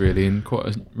rise, really, in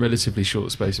quite a relatively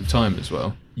short space of time as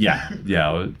well. Yeah,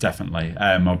 definitely.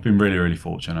 I've been really, really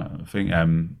fortunate. I think,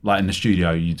 in the studio,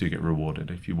 you do get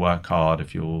rewarded if you work hard,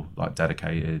 if you're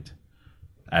dedicated.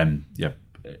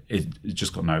 It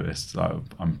just got noticed.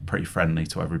 I'm pretty friendly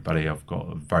to everybody. I've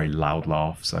got a very loud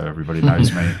laugh, so everybody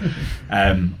knows me.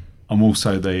 I'm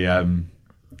also the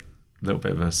little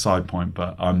bit of a side point,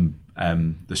 but I'm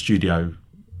the studio,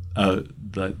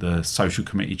 the social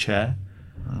committee chair.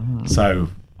 Oh. So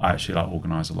I actually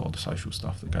organise a lot of the social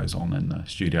stuff that goes on in the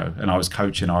studio, and I was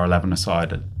coaching our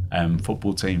 11-a-side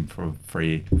football team for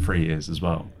three years as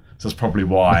well. So that's probably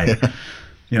why.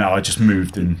 I just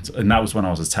moved in, and that was when I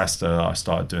was a tester. I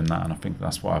started doing that, and I think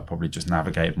that's why I probably just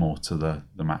navigate more to the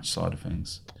match side of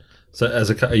things. So,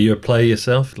 are you a player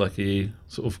yourself? Are you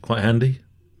sort of quite handy?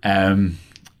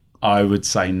 I would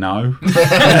say no,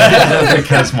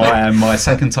 because my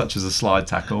second touch is a slide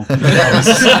tackle. I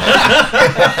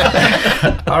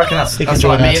reckon that's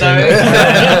like me though.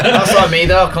 That's like me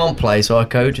though. I can't play, so I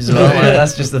coach as well.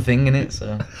 That's just the thing in it.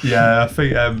 So yeah, I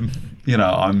think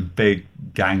I'm big,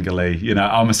 gangly.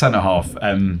 I'm a centre half,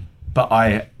 but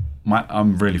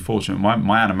I'm really fortunate.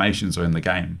 My animations are in the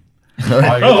game.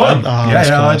 I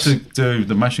do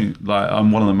the motion.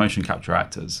 I'm one of the motion capture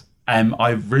actors.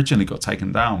 I originally got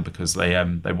taken down because they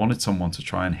wanted someone to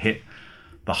try and hit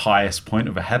the highest point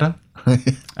of a header,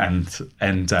 and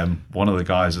one of the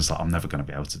guys was like, "I'm never going to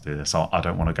be able to do this. I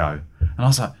don't want to go." And I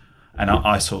was like,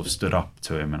 I sort of stood up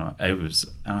to him, and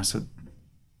I said,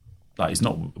 he's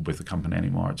not with the company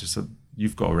anymore. I just said,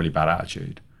 "You've got a really bad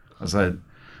attitude." I was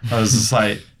just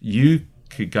like, "You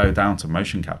could go down to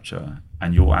motion capture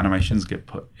and your animations get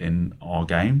put in our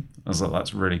game." I was like,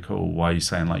 "That's really cool. Why are you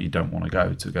saying you don't want to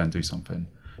go and do something?"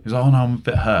 He was like, "Oh no, I'm a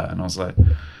bit hurt." And I was like,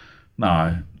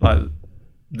 "No,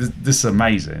 this is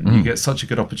amazing. You get such a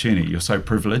good opportunity. You're so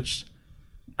privileged."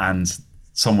 And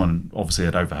someone obviously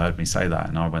had overheard me say that,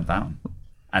 and I went down.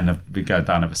 And I've been going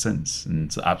down ever since,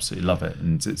 and absolutely love it.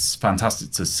 And it's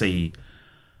fantastic to see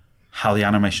how the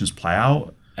animations play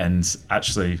out, and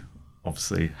actually,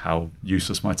 obviously, how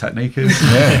useless my technique is.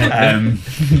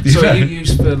 So are you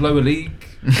used for lower league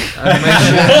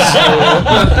animations?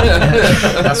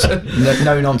 That's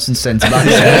no nonsense centre back.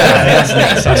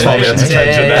 That's why we had to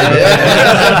change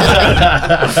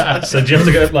it. So do you have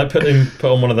to go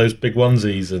put on one of those big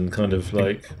onesies and kind of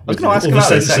I was going to ask about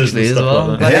this actually as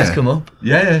well. That's come up.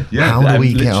 Yeah. How do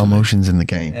we get our motions in the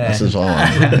game? Yeah. This is all.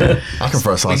 I can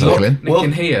throw a side tackle in. Nick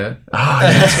in here.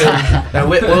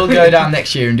 We'll go down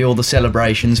next year and do all the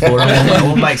celebrations for him.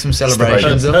 We'll make some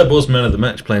celebrations. Herb was man of the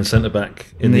match playing centre back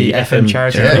in the FM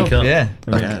charity cup. Yeah.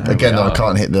 Again, though, I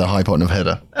can't hit the high point of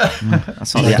header.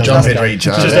 That's not the jump in reach.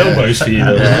 Just elbows for you.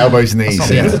 Elbows, knees. That's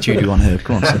not the attitude you want, Herb.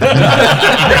 Go on.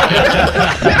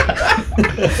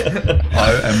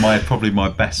 Probably my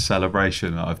best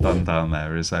celebration that I've done down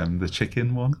there is the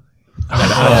chicken one.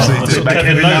 And it didn't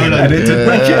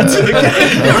make it into the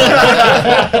game.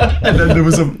 And then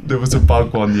there was a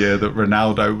bug one year that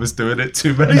Ronaldo was doing it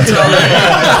too many times.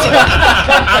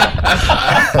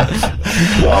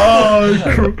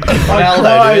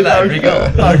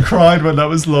 I cried when that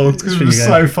was logged because it was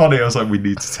so funny. I was like, we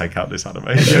need to take out this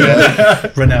animation.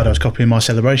 Ronaldo's copying my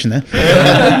celebration there.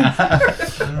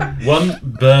 One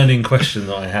burning question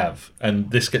that I have,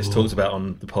 and this gets talked about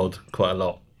on the pod quite a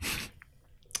lot,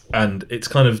 and it's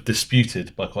kind of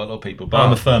disputed by quite a lot of people, but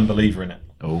I'm a firm believer in it.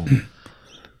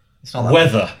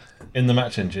 Weather in the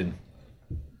match engine.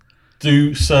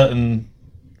 Do certain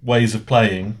ways of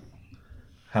playing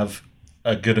have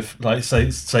a good, like say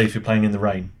if you're playing in the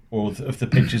rain or if the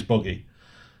pitch is boggy,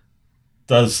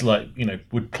 does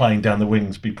would playing down the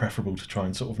wings be preferable to try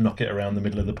and sort of knock it around the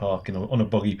middle of the park on a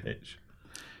boggy pitch?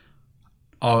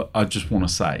 I just want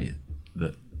to say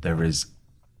that there is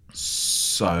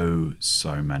so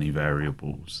many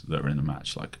variables that are in the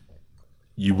match. Like,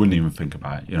 you wouldn't even think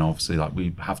about it. Obviously, like,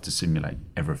 we have to simulate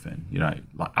everything.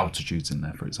 Like altitude's in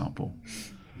there, for example.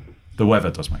 The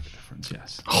weather does make a difference,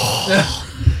 yes.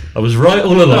 I was right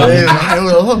all along.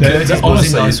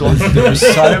 Honestly, there are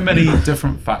so many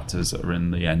different factors that are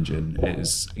in the engine. It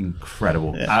is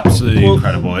incredible, absolutely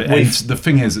incredible. And the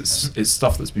thing is, it's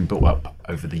stuff that's been built up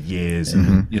over the years.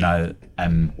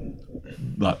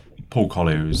 Like Paul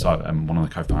Collier, who's one of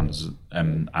the co-founders,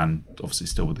 and obviously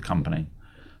still with the company.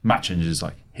 Match Engine is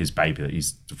like his baby that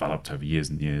he's developed over years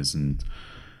and years, and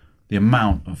the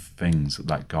amount of things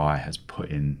that guy has put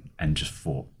in and just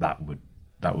thought that would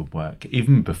work,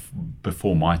 even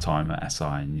before my time at SI,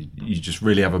 and you just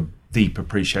really have a deep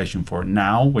appreciation for it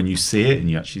now when you see it and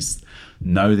you actually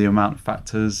know the amount of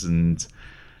factors, and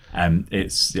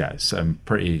it's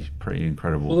pretty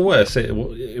incredible. Well, the way I see it,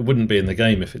 it wouldn't be in the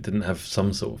game if it didn't have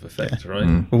some sort of effect,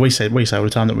 right? Well, we say all the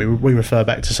time that we refer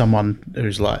back to someone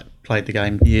who's like played the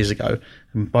game years ago,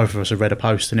 and both of us have read a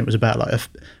post, and it was about like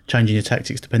changing your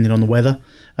tactics depending on the weather.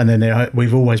 And then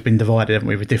we've always been divided, haven't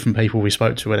we, with different people we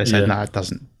spoke to where they said, no, it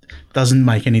doesn't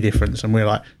make any difference, and we're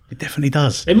like, it definitely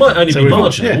does. It might only be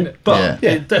marginal, but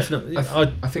it definitely.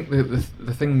 I think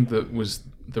the thing that was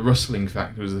the rustling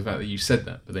factor was the fact that you said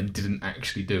that, but then didn't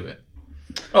actually do it.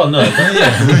 Oh no!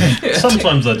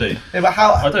 Sometimes I do. Yeah,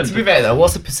 but to be fair though,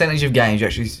 what's the percentage of games you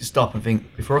actually stop and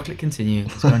think, before I click continue,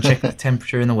 let's go and check the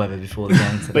temperature and the weather before the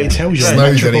game? But it tells you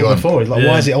before. It's like,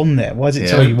 why is it on there? Why does it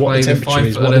tell you what the temperature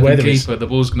is? What the weather is? The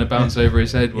ball's going to bounce over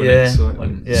his head when it's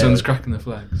the sun's cracking the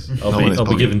flags. I'll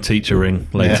be giving teacher ring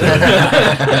later,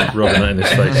 rubbing that in his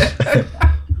face.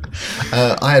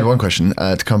 I had one question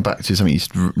to come back to something you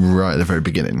said right at the very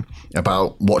beginning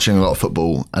about watching a lot of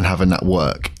football and having that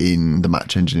work in the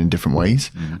Match Engine in different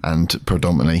ways. And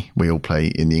predominantly, we all play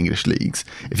in the English leagues.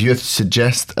 If you had to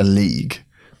suggest a league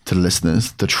to the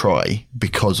listeners to try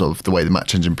because of the way the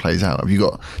Match Engine plays out, have you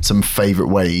got some favourite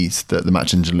ways that the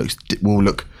Match Engine will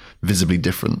look visibly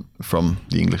different from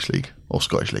the English league or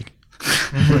Scottish league?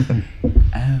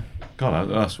 God,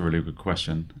 that's a really good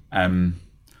question.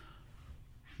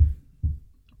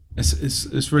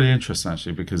 It's really interesting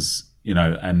actually, because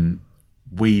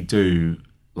we do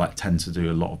tend to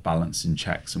do a lot of balancing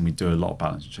checks, and we do a lot of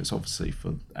balancing checks obviously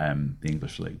for the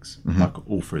English leagues, like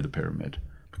all through the pyramid,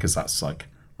 because that's like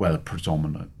where the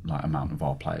predominant amount of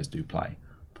our players do play.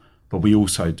 But we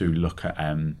also do look at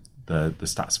the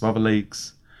stats of other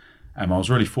leagues. I was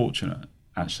really fortunate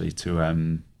actually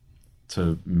to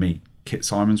meet Kit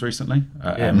Simons recently.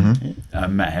 I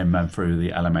met him through the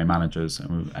LMA managers,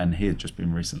 and he had just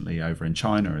been recently over in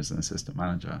China as an assistant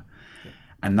manager.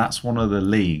 And that's one of the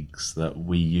leagues that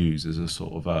we use as a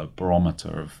sort of a barometer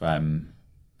of,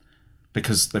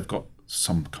 because they've got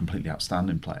some completely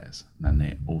outstanding players, and then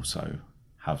they also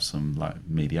have some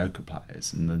mediocre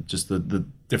players, and the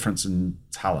difference in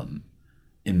talent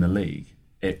in the league,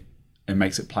 it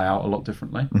makes it play out a lot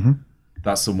differently.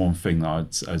 That's the one thing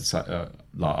that I'd say,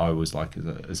 I always like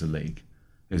as a league,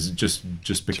 is just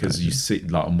because you see,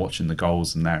 I'm watching the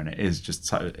goals in there, and it is just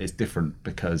so it's different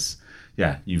because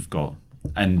you've got,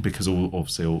 and because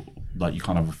obviously you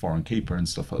can't have a foreign keeper and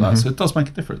stuff like that, so it does make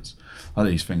a difference.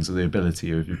 These things are the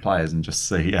ability of your players, and just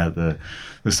see the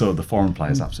sort of the foreign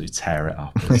players absolutely tear it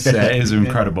up. It is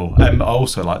incredible. I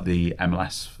also like the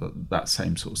MLS for that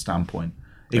same sort of standpoint,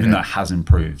 even though it has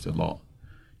improved a lot.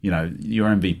 Your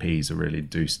MVPs really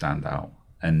do stand out,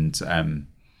 and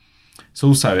it's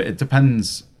also, it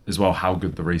depends as well how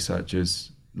good the research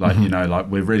is.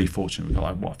 We're really fortunate. We've got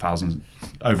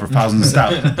over 1,000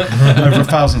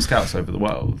 scouts over the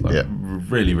world.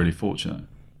 Really, really fortunate.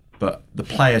 But the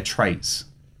player traits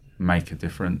make a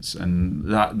difference, and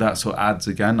that sort of adds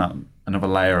again another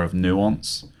layer of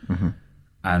nuance.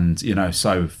 And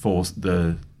so for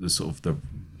the sort of the,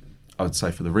 I would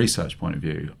say for the research point of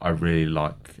view, I really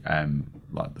like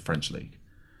the French league,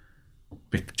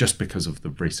 just because of the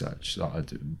research. I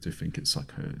do think it's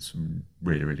it's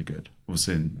really, really good.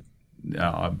 Obviously,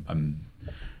 I'm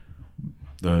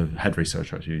the head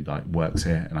researcher actually works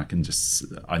here, and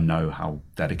I know how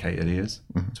dedicated he is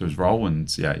to his role, and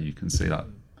you can see that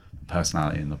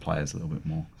personality in the players a little bit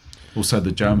more. Also,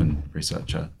 the German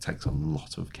researcher takes a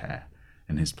lot of care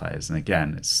in his players, and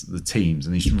again, it's the teams,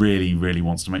 and he really, really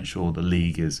wants to make sure the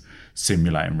league is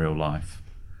simulating real life.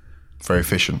 Very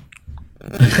efficient.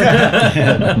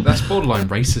 That's borderline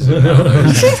racism now.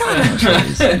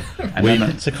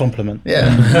 It's a compliment.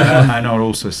 Yeah. And I'll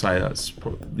also say that's,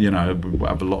 we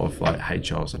have a lot of like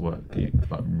HRs that work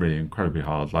like really incredibly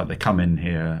hard. Like they come in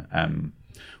here,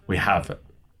 we have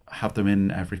them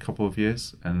in every couple of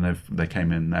years, and they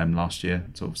came in last year.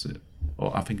 So obviously,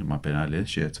 or I think it might have been earlier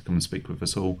this year, to come and speak with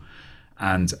us all,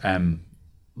 and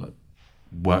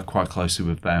work quite closely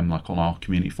with them, like on our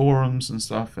community forums and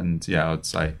stuff. And yeah, I'd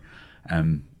say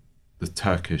the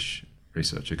Turkish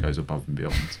researcher goes above and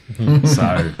beyond.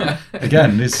 So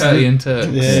again, this Curly and Turks.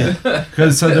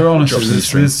 Because so they're honest.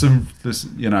 There's some,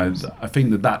 I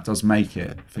think that does make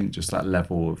it. I think just that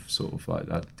level of sort of like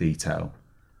that detail.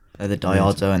 They're the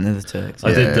diehards, and they're the Turks.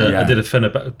 I did a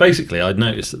Fenerbahce. Basically, I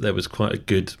noticed that there was quite a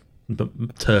good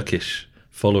Turkish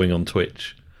following on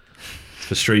Twitch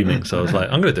for streaming, so I was like,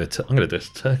 I'm going to do a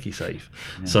Turkey save.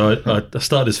 Yeah. So I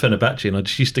started as Fenerbahce, and I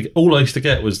just used to all I used to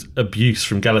get was abuse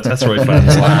from Galatasaray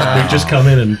fans who'd just come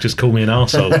in and just call me an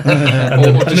arsehole. and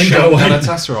then go away.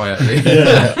 Galatasaray at me.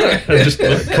 And just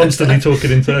like, constantly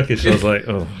talking in Turkish. I was like,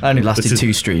 oh. I only lasted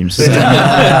 2 streams.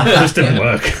 This didn't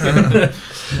work.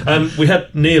 We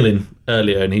had Neil in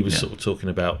earlier, and he was sort of talking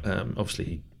about, obviously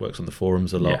he works on the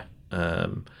forums a lot,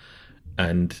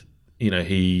 and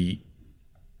he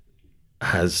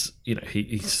has,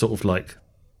 he's sort of like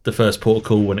the first port of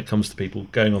call when it comes to people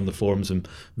going on the forums and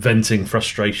venting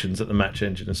frustrations at the match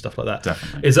engine and stuff like that.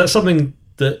 Definitely. Is that something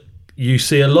that you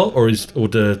see a lot, or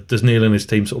does Neil and his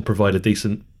team sort of provide a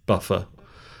decent buffer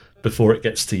before it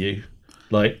gets to you?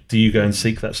 Like, do you go and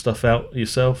seek that stuff out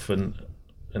yourself and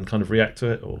kind of react to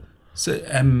it, or? So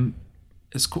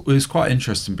it's quite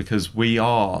interesting because we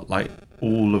are like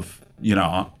all of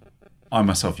I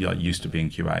myself used to be in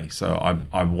QA, so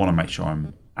I want to make sure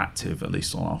I'm active at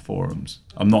least on our forums.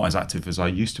 I'm not as active as I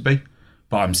used to be,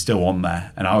 but I'm still on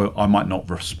there, and I might not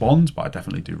respond, but I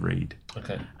definitely do read.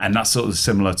 Okay. And that's sort of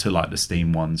similar to like the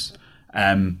Steam ones.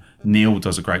 Neil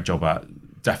does a great job at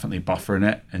definitely buffering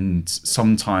it, and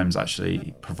sometimes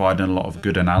actually providing a lot of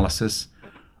good analysis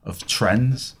of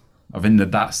trends. I think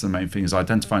that's the main thing, is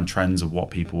identifying trends of what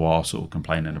people are sort of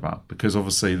complaining about, because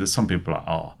obviously there's some people like,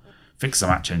 fix the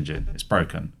match engine, it's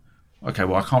broken. Okay,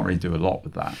 well I can't really do a lot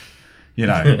with that.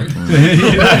 Like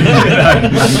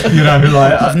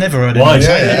I've never heard why?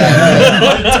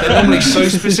 They're normally so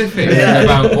specific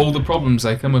about all the problems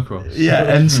they come across. Yeah,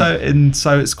 and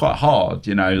so it's quite hard,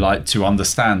 like to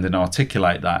understand and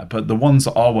articulate that. But the ones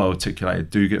that are well articulated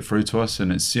do get through to us,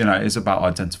 and it's it's about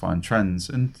identifying trends.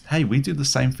 And hey, we do the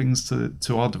same things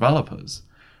to our developers.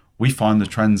 We find the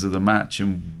trends of the match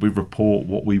and we report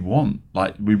what we want.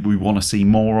 Like we want to see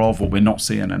more of, what we're not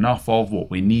seeing enough of, what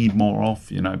we need more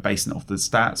of, basing it off the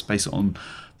stats, based it on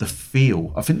the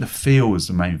feel. I think the feel is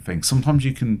the main thing. Sometimes the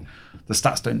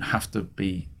stats don't have to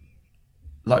be,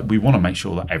 like, we want to make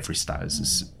sure that every stat is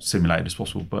as simulated as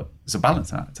possible, but it's a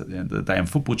balance act at the end of the day, and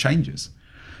football changes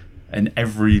in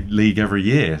every league every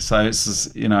year. So it's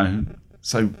just,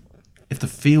 so if the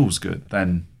feel's good,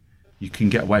 then you can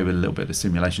get away with a little bit of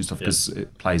simulation stuff because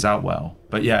it plays out well.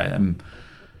 But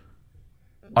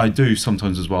I do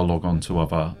sometimes as well log on to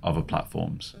other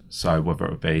platforms. So whether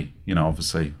it be,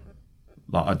 obviously,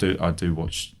 like I do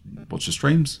watch the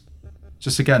streams,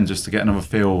 just to get another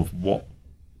feel of what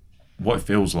it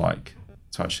feels like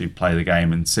to actually play the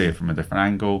game and see it from a different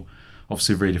angle.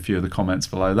 Obviously, read a few of the comments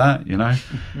below that.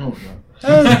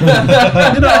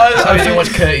 I think watch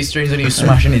Curtis streams when he was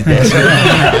smashing his desk.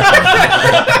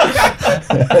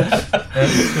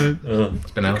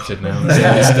 It's been outed now.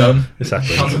 It's done.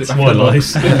 Exactly. It's my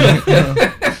life.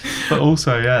 But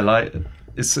also, like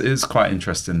it's quite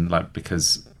interesting, like,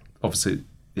 because obviously,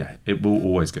 it will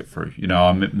always get through.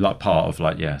 I'm like part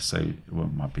of so it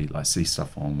might be like see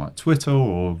stuff on like Twitter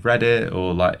or Reddit,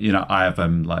 or like I have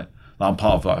I'm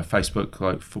part of like a Facebook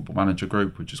like Football Manager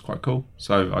group, which is quite cool.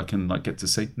 So I can like get to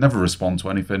see, never respond to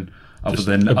anything other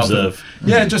than observe.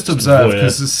 Just observe,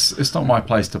 because it's not my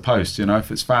place to post.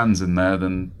 If it's fans in there,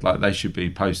 then like they should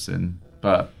be posting.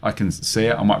 But I can see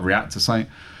it. I might react to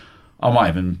something. I might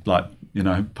even like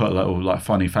put a little like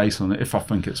funny face on it if I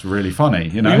think it's really funny.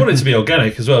 You want it to be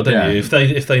organic as well, don't you? If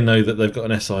they know that they've got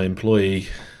an SI employee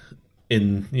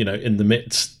in the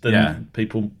midst, then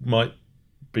people might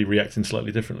be reacting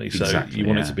slightly differently. So you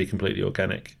want it to be completely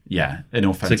organic. Yeah, and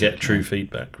authentic, to get true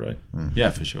feedback, right? Yeah,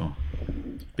 for sure.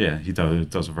 Yeah, he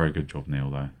does a very good job, Neil,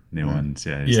 though. Neil and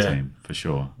his team, for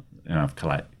sure. Of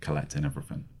collecting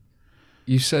everything.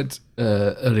 You said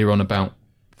earlier on about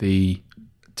the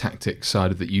tactics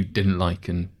side that you didn't like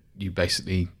and you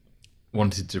basically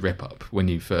wanted to rip up when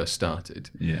you first started.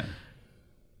 Yeah.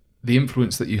 The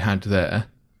influence that you had there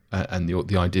and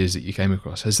the ideas that you came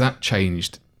across, has that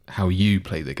changed how you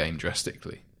play the game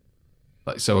drastically?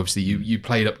 Like, so obviously you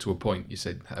played up to a point, you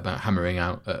said, about hammering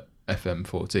out at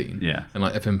FM14. Yeah. And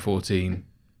like FM14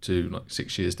 to like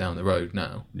 6 years down the road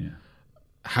now. Yeah.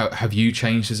 How have you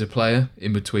changed as a player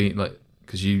in between? Like,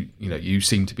 because you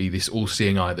seem to be this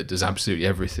all-seeing eye that does absolutely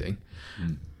everything.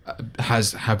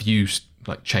 Have you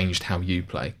like changed how you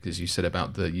play? Because you said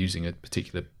about using a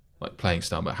particular like playing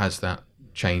style, but has that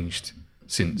changed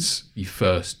since you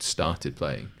first started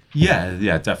playing?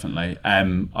 Yeah, definitely.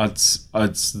 I'd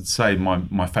say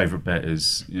my favourite bit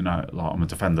is, like I'm a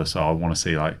defender, so I want to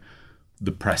see like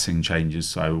the pressing changes.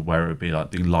 So where it would be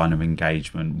like the line of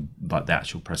engagement, like the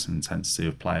actual pressing intensity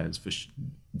of players.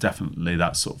 Definitely,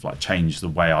 that sort of like changed the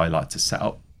way I like to set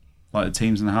up like the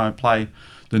teams and how I play.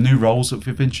 The new roles that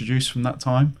we've introduced from that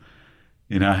time,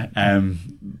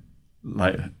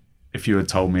 like if you had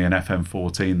told me in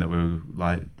FM14 that we were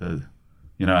like an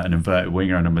inverted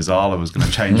winger and a Mezzala was going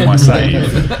to change my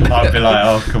save, I'd be like,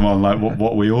 oh, come on, like,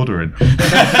 what are we ordering?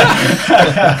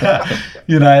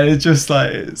 It's just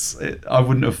like, I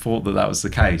wouldn't have thought that was the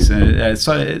case. I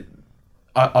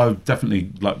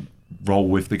definitely like roll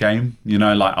with the game,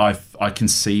 like I can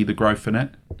see the growth in it.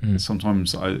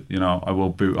 Sometimes I will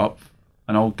boot up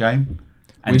an old game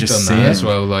and We've just done see that it as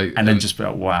well, like, and then just be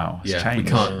like, wow, it's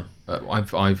changed. We can't.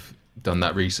 I've done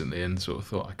that recently and sort of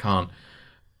thought I can't.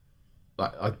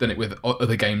 Like, I've done it with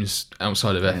other games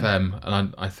outside of FM,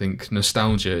 and I think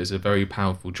nostalgia is a very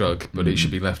powerful drug, but it should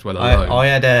be left well alone. I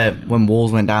had when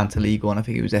Wolves went down to League One, I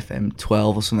think it was FM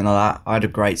 12 or something like that. I had a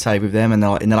great save with them, and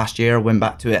in the last year I went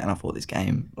back to it, and I thought this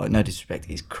game, like, no disrespect,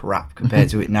 is crap compared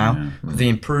to it now. The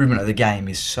improvement of the game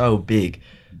is so big,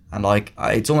 and like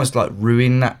it's almost like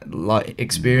ruined that like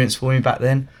experience for me back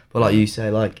then. But like you say,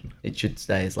 like it should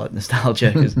stay as like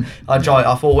nostalgia. Because I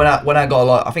thought when I got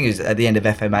like, I think it was at the end of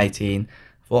FM 18.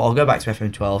 I thought I'll go back to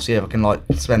FM 12, see if I can like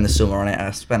spend the summer on it. And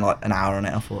I spent like an hour on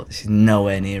it. I thought this is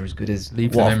nowhere near as good as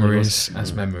leave the memories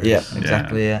as memories. Yeah,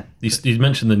 exactly. Yeah. You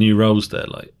mentioned the new roles there.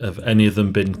 Like, have any of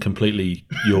them been completely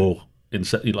your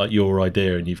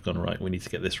idea, and you've gone, right, we need to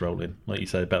get this role in, like you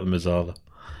say about the Mezzala?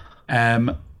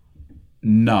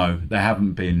 No, they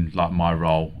haven't been like my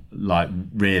role, like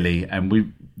really.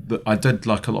 And I did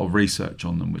like a lot of research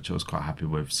on them, which I was quite happy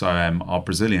with. So our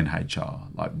Brazilian HR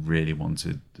like really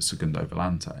wanted the Segundo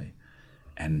Volante,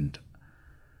 and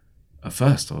at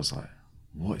first I was like,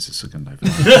 what is a Segundo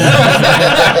Volante?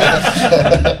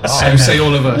 So say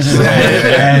all of us.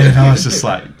 And I was just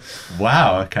like,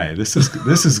 wow, okay, this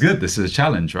is good. This is a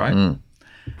challenge, right?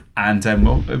 And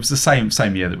it was the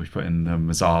same year that we put in the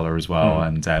Mezzala as well,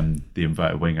 and the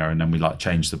inverted winger, and then we like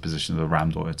changed the position of the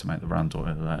Ramdoyer to make the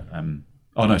Ramdoyer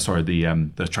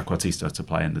the Trequartista to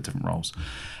play in the different roles.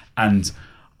 And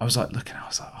I was like looking, I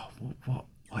was like, oh,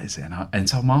 what is it? And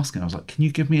so I'm asking, I was like, can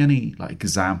you give me any like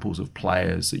examples of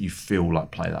players that you feel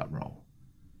like play that role?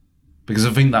 Because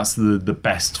I think that's the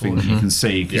best thing that you can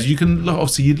see. Because you can look,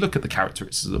 obviously you look at the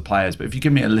characteristics of the players, but if you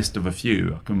give me a list of a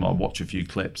few, I can like watch a few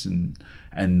clips and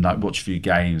like watch a few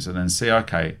games and then see,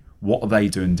 okay, what are they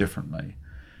doing differently?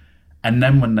 And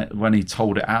then when he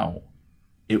told it out,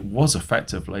 it was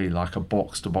effectively like a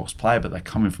box-to-box player, but they're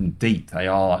coming from deep. They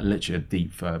are like literally a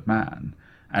deep third man.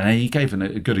 And then he gave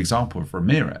a good example of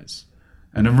Ramirez.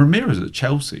 And then Ramirez at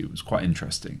Chelsea was quite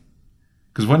interesting.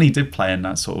 Because when he did play in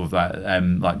that sort of that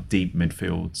like deep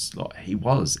midfields, like, he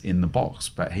was in the box,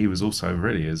 but he was also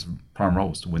really, his prime role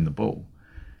was to win the ball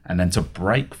and then to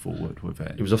break forward with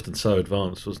it. He was often so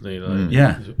advanced, wasn't he? Like,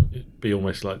 it'd be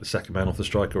almost like the second man off the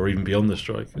striker or even beyond the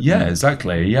striker. Yeah,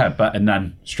 exactly. Yeah, and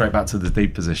then straight back to the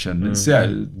deep position. It's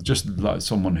just like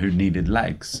someone who needed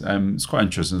legs. It's quite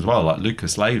interesting as well. Like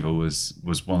Lucas Leiva was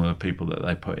one of the people that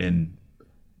they put in,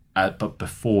 but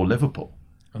before Liverpool.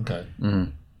 Okay.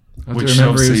 I do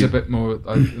remember he was a bit more.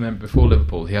 I remember before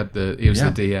Liverpool, he was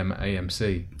the DM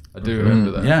AMC. I do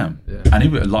remember that. Yeah. And he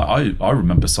like I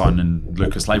remember signing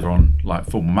Lucas Leiva on like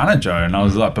Football Manager, and I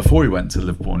was like before he went to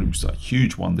Liverpool, and he was like a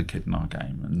huge wonder kid in our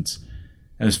game. And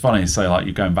it was funny to say like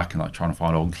you're going back and like trying to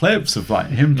find old clips of like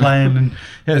him playing, and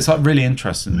it's like really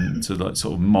interesting to like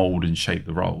sort of mould and shape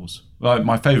the roles. Like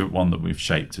my favourite one that we've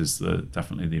shaped is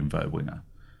definitely the inverted winger,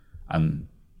 and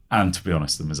to be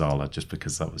honest, the Mezzala, just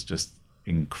because that was just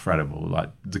incredible. Like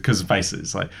because basically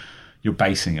it's like you're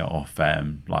basing it off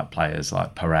like players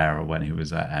like Pereira when he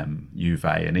was at Juve,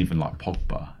 and even like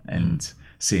Pogba, and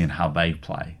seeing how they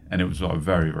play, and it was like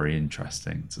very, very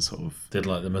interesting to sort of did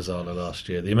like the Mezzala last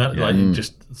year. The amount like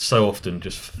just so often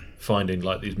just finding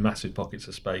like these massive pockets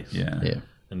of space, and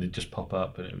they just pop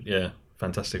up, and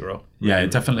fantastic role. Yeah,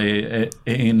 it definitely it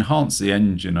enhanced the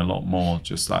engine a lot more.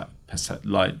 Just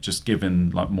just giving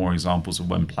like more examples of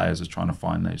when players are trying to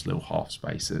find those little half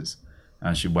spaces,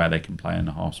 actually where they can play in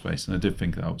the half space. And I did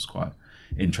think that was quite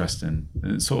interesting.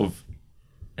 And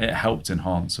it helped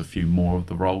enhance a few more of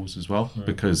the roles as well,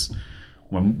 because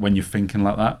when you're thinking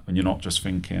like that, when you're not just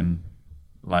thinking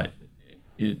like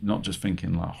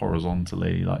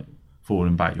horizontally, like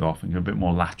falling back, you are thinking a bit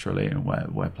more laterally, and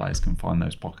where players can find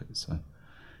those pockets. So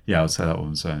yeah, I would say that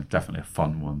one's definitely a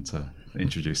fun one to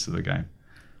introduce to the game.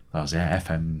 That was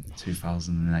FM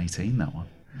 2018. That one.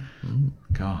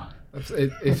 God,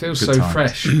 it feels so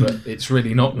fresh, but it's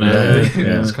really not now.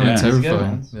 It's kind of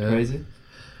terrifying. Crazy.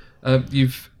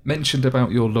 You've mentioned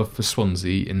about your love for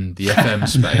Swansea in the FM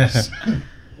space.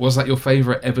 Was that your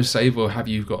favourite ever save, or have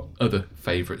you got other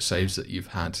favourite saves that you've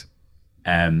had?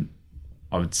 I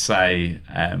would say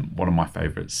one of my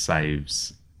favourite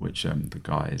saves, which the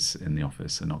guys in the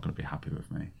office are not going to be happy with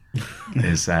me,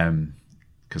 is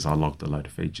because I logged a load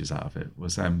of features out of it.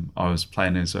 Was I was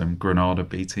playing as Granada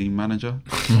B team manager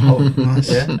Nice.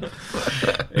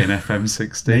 in FM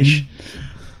 16,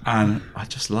 and I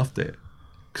just loved it.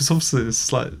 Because obviously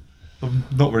it's like I'm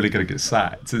not really going to get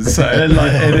sacked, and so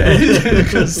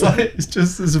because it's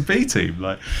just as a B team,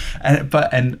 I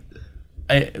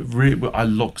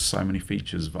logged so many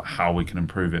features about how we can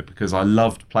improve it, because I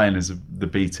loved playing as the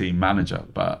B team manager,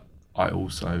 but I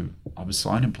was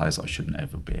signing players I shouldn't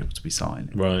ever be able to be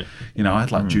signing. Right. I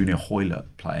had like Junior Hoylett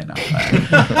playing out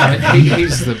there.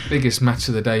 He's the biggest match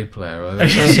of the day player I've ever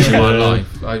seen in my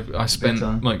life. I spent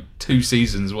like 2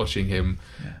 seasons watching him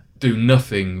do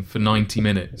nothing for 90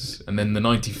 minutes, and then the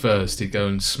 91st he'd go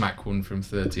and smack one from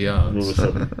 30 yards. And all of a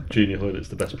sudden, Junior Hoylett's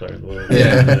the best player in the world.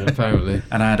 Yeah, apparently.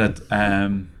 And I had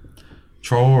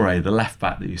Traore, the left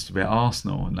back that used to be at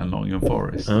Arsenal and then Nottingham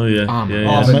Forest. Oh yeah,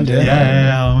 Armand,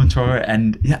 Traore,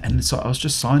 and so I was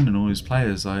just signing all these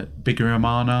players like Bigger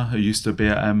Amana, who used to be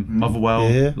at Motherwell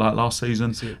like last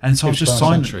season, and so I was just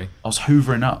signing. I was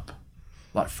hoovering up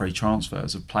like free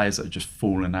transfers of players that had just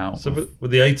fallen out. So with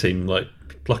the A team, like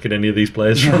plucking any of these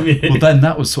players from you? Well, then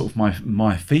that was sort of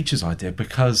my features idea,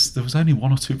 because there was only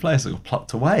 1 or 2 players that got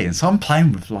plucked away, and so I'm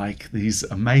playing with like these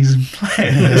amazing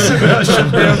players that I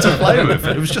shouldn't be able to play with.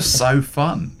 It was just so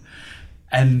fun,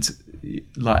 and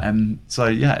so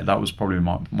yeah, that was probably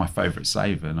my favourite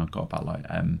save, and I got about like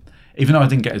even though I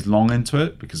didn't get as long into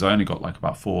it, because I only got like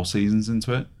about 4 seasons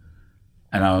into it,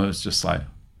 and I was just like,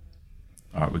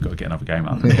 all right, we've got to get another game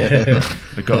out there.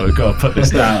 We've got to put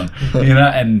this down,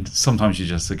 and sometimes you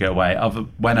just get away.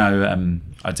 When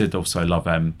I did also love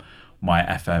my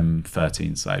FM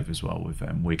 13 save as well with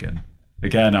Wigan.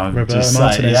 Again, I would just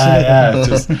say, I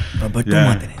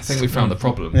think we found the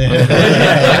problem.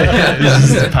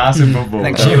 This is passing football.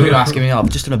 Next year you're asking me, I've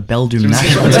just done a Belgium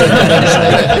national team.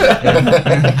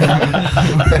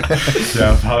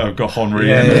 I've got Henry.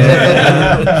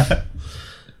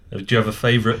 Do you have a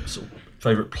favourite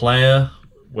player,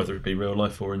 whether it be real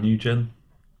life or a new gen?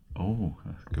 Oh,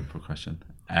 good question.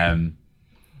 Do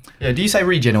you say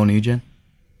regen or new gen?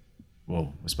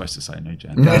 Well, we're supposed to say new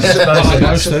gen.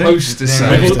 I'm supposed to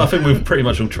say. I think we've pretty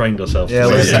much all trained ourselves. Yeah,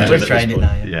 we've trained it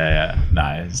now. Yeah.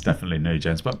 No, it's definitely new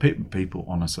gens. But people,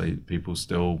 honestly, people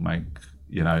still make.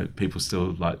 People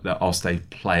still like that. I'll say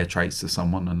player traits to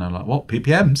someone, and they're like, "What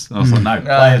PPMs?" And I was like, "No,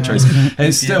 player traits."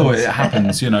 It's still it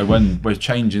happens. When we're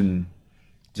changing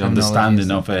the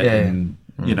understanding of it, and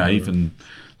even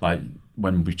like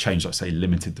when we change, like say,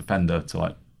 limited defender to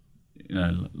like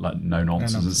no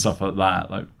nonsense and stuff like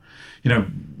that. Like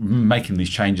making these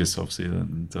changes obviously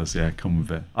does come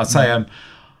with it. I'd say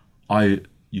I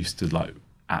used to like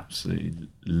absolutely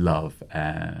love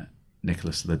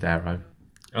Nicolas Ladero.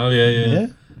 Oh yeah.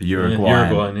 The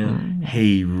Uruguayan.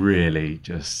 He really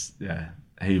just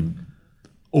he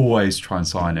always try and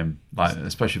sign him, like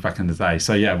especially back in the day.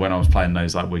 So yeah, when I was playing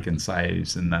those like Wigan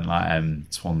saves and then like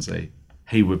Swansea,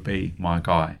 he would be my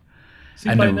guy. Is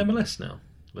he playing MLS now,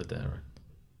 Ladero?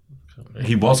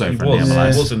 He was over in the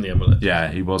MLS. He was in the MLS.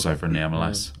 Yeah, he was over in the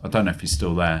MLS. I don't know if he's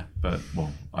still there, but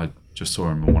I just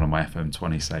saw him in one of my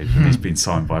FM20 saves, and he's been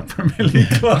signed by a Premier League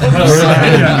club. We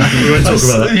won't talk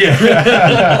about that.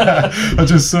 Yeah, I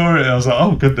just saw it, and I was like,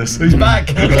 "Oh goodness, he's back!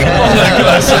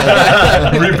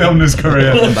 Rebuilding his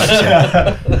career."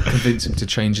 Convince him to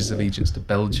change his allegiance to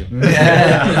Belgium. So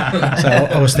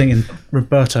I was thinking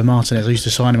Roberto Martinez. I used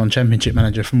to sign him on Championship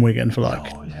Manager from Wigan for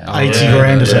like 80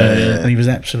 grand or something, and he was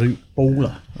an absolute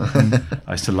baller.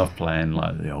 I used to love playing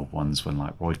like the old ones when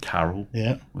like Roy Carroll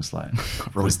was like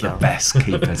the best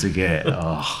keeper to get.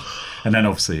 And then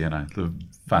obviously the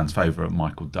fans' favourite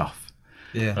Michael Duff.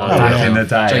 Yeah. Back in the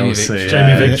day, Jamie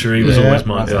Jamie Victory was always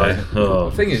my guy. Oh,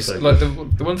 the thing is, like the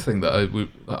one thing that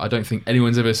I don't think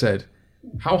anyone's ever said.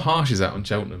 How harsh is that on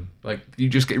Cheltenham? Like you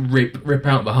just get rip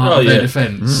out the heart of their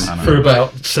defence for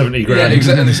about 70 grand. Yeah,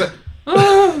 exactly. And it's like,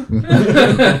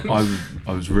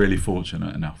 I was really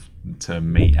fortunate enough to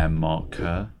meet Mark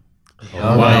Kerr.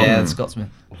 Oh, wow. Yeah, the Scotsman.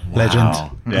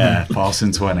 Legend. Yeah,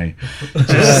 passing 20. is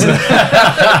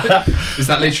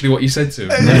that literally what you said to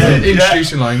him?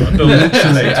 Introduction line.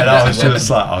 Literally. And I was just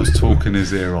like, I was talking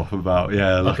his ear off about,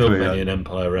 I built many an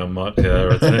empire around Mark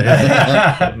Kerr.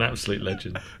 An absolute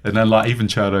legend. And then like even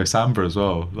Cherdo Samba as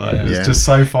well. Like it was just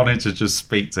so funny to just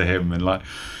speak to him and like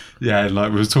we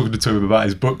were talking to him about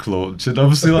his book launch, and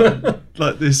obviously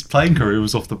like this playing career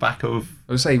was off the back of.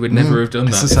 I would say he would never have done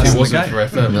that if it wasn't for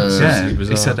FM.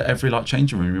 He said that every like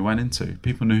changing room he went into,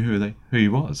 people knew who he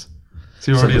was.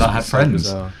 So he already had friends.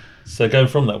 Bizarre. So going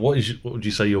from that, what would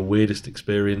you say your weirdest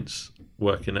experience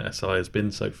working at SI has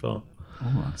been so far?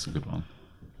 Oh, that's a good one.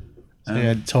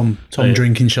 Tom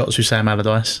drinking shots with Sam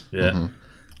Allardyce. Yeah.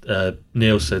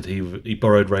 Neil said he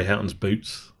borrowed Ray Houghton's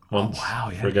boots once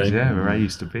for a game. Yeah, Ray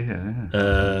used to be here.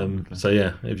 Yeah. So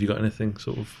yeah, have you got anything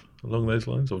sort of along those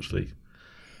lines? Obviously,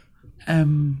 I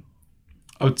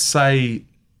would say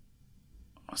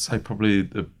probably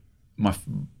the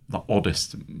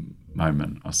oddest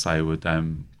moment I say would I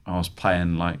was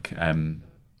playing on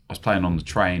the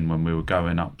train when we were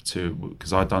going up to,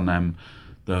 because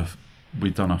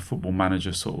we'd done a Football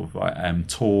Manager sort of like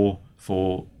tour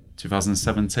for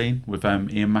 2017 with Ian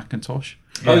McIntosh.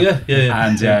 Oh yeah.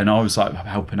 And I was like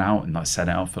helping out and like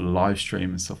setting it up for the live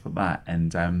stream and stuff like that.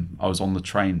 And I was on the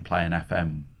train playing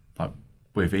FM like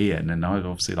with Ian, and I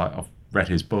obviously like I've read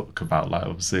his book about like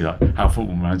obviously like how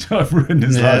Football Manager I've ruined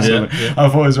his life. I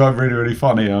thought it was like really, really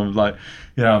funny. I'm like,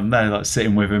 I'm there like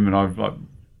sitting with him, and I've like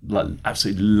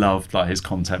absolutely loved like his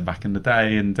content back in the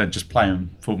day, and then just playing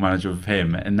Football Manager with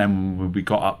him. And then when we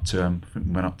got up to we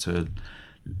went up to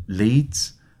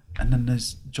Leeds, and then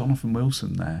there's Jonathan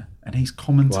Wilson there, and he's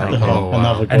commentating.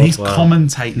 Wow. And he's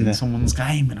commentating someone's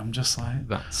game, and I'm just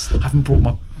like, I haven't brought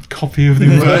my copy of the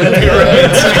inverted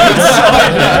pyramid.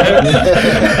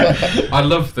 I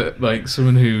love that, like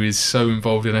someone who is so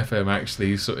involved in FM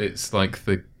actually. So it's like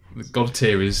the god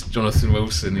tier is Jonathan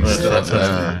Wilson. He's still up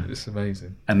there. It's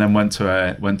amazing. And then went to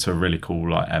a really cool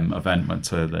like event. Went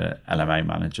to the LMA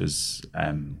managers.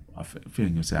 I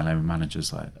think it was the LMA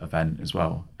managers like event as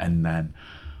well. And then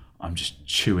I'm just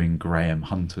chewing Graham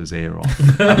Hunter's ear off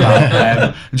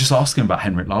about, and just asking about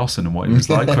Henrik Larsson and what he was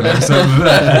like when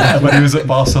he was at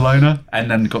Barcelona, and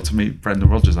then got to meet Brendan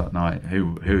Rodgers that night,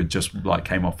 who had just like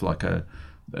came off like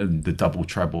the double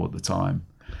treble at the time,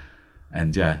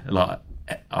 and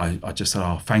I just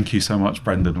said, thank you so much,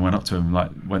 Brendan, and went up to him,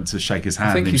 went to shake his hand.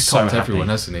 I think he's so topped happy. everyone,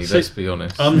 hasn't he? Let's be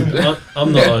honest. I'm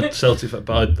not a Celtic fan,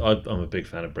 but I'm a big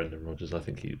fan of Brendan Rodgers. I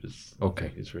think he was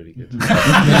okay. He's really good.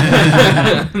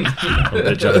 I'm a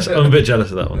bit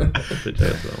jealous. of that one.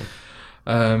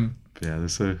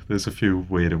 There's a few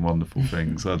weird and wonderful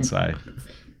things, I'd say.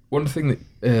 One thing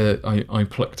that I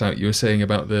plucked out, you were saying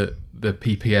about the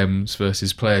PPMs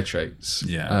versus player traits.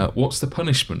 Yeah. What's the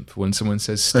punishment for when someone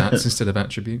says stats instead of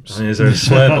attributes? Is there a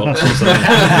swear box or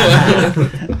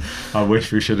something? I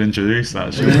wish we should introduce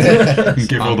that. And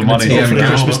give all the money to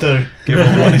Christmas do. Give all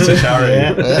the money to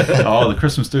charity. The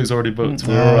Christmas do is already booked.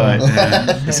 We're all right.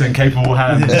 Yeah. It's in capable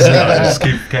hands. Just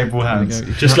keep capable hands.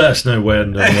 Just let us know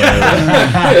when. I'll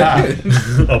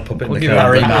pop it in the give you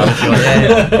our email if you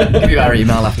want. Give you our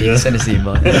email after you send us the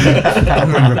invite. I'll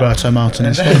bring Roberto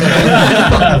Martinez.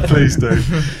 Please do.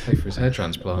 Pay for his hair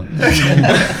transplant.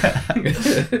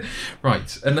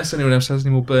 Right. Unless anyone else has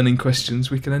any more burning questions,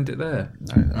 we can end it there.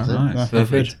 Nice.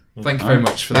 Perfect. Thank you very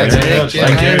much for that. Thank you.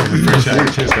 Thank you. We appreciate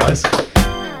it. Cheers, guys.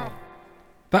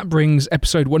 That brings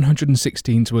episode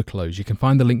 116 to a close. You can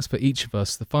find the links for each of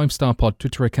us, the 5-Star Pod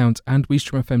Twitter account and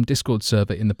Weestream FM Discord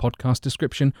server in the podcast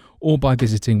description, or by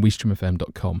visiting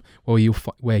weestreamfm.com,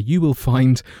 where you will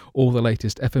find all the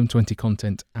latest FM20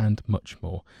 content and much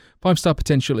more. 5-Star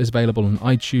Potential is available on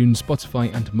iTunes,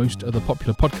 Spotify and most other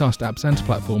popular podcast apps and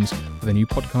platforms, with a new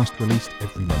podcast released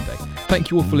every Monday.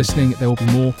 Thank you all for listening. There will be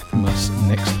more from us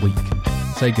next week.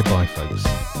 Say goodbye, folks.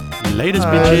 Latest,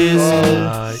 bitches.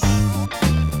 Bye.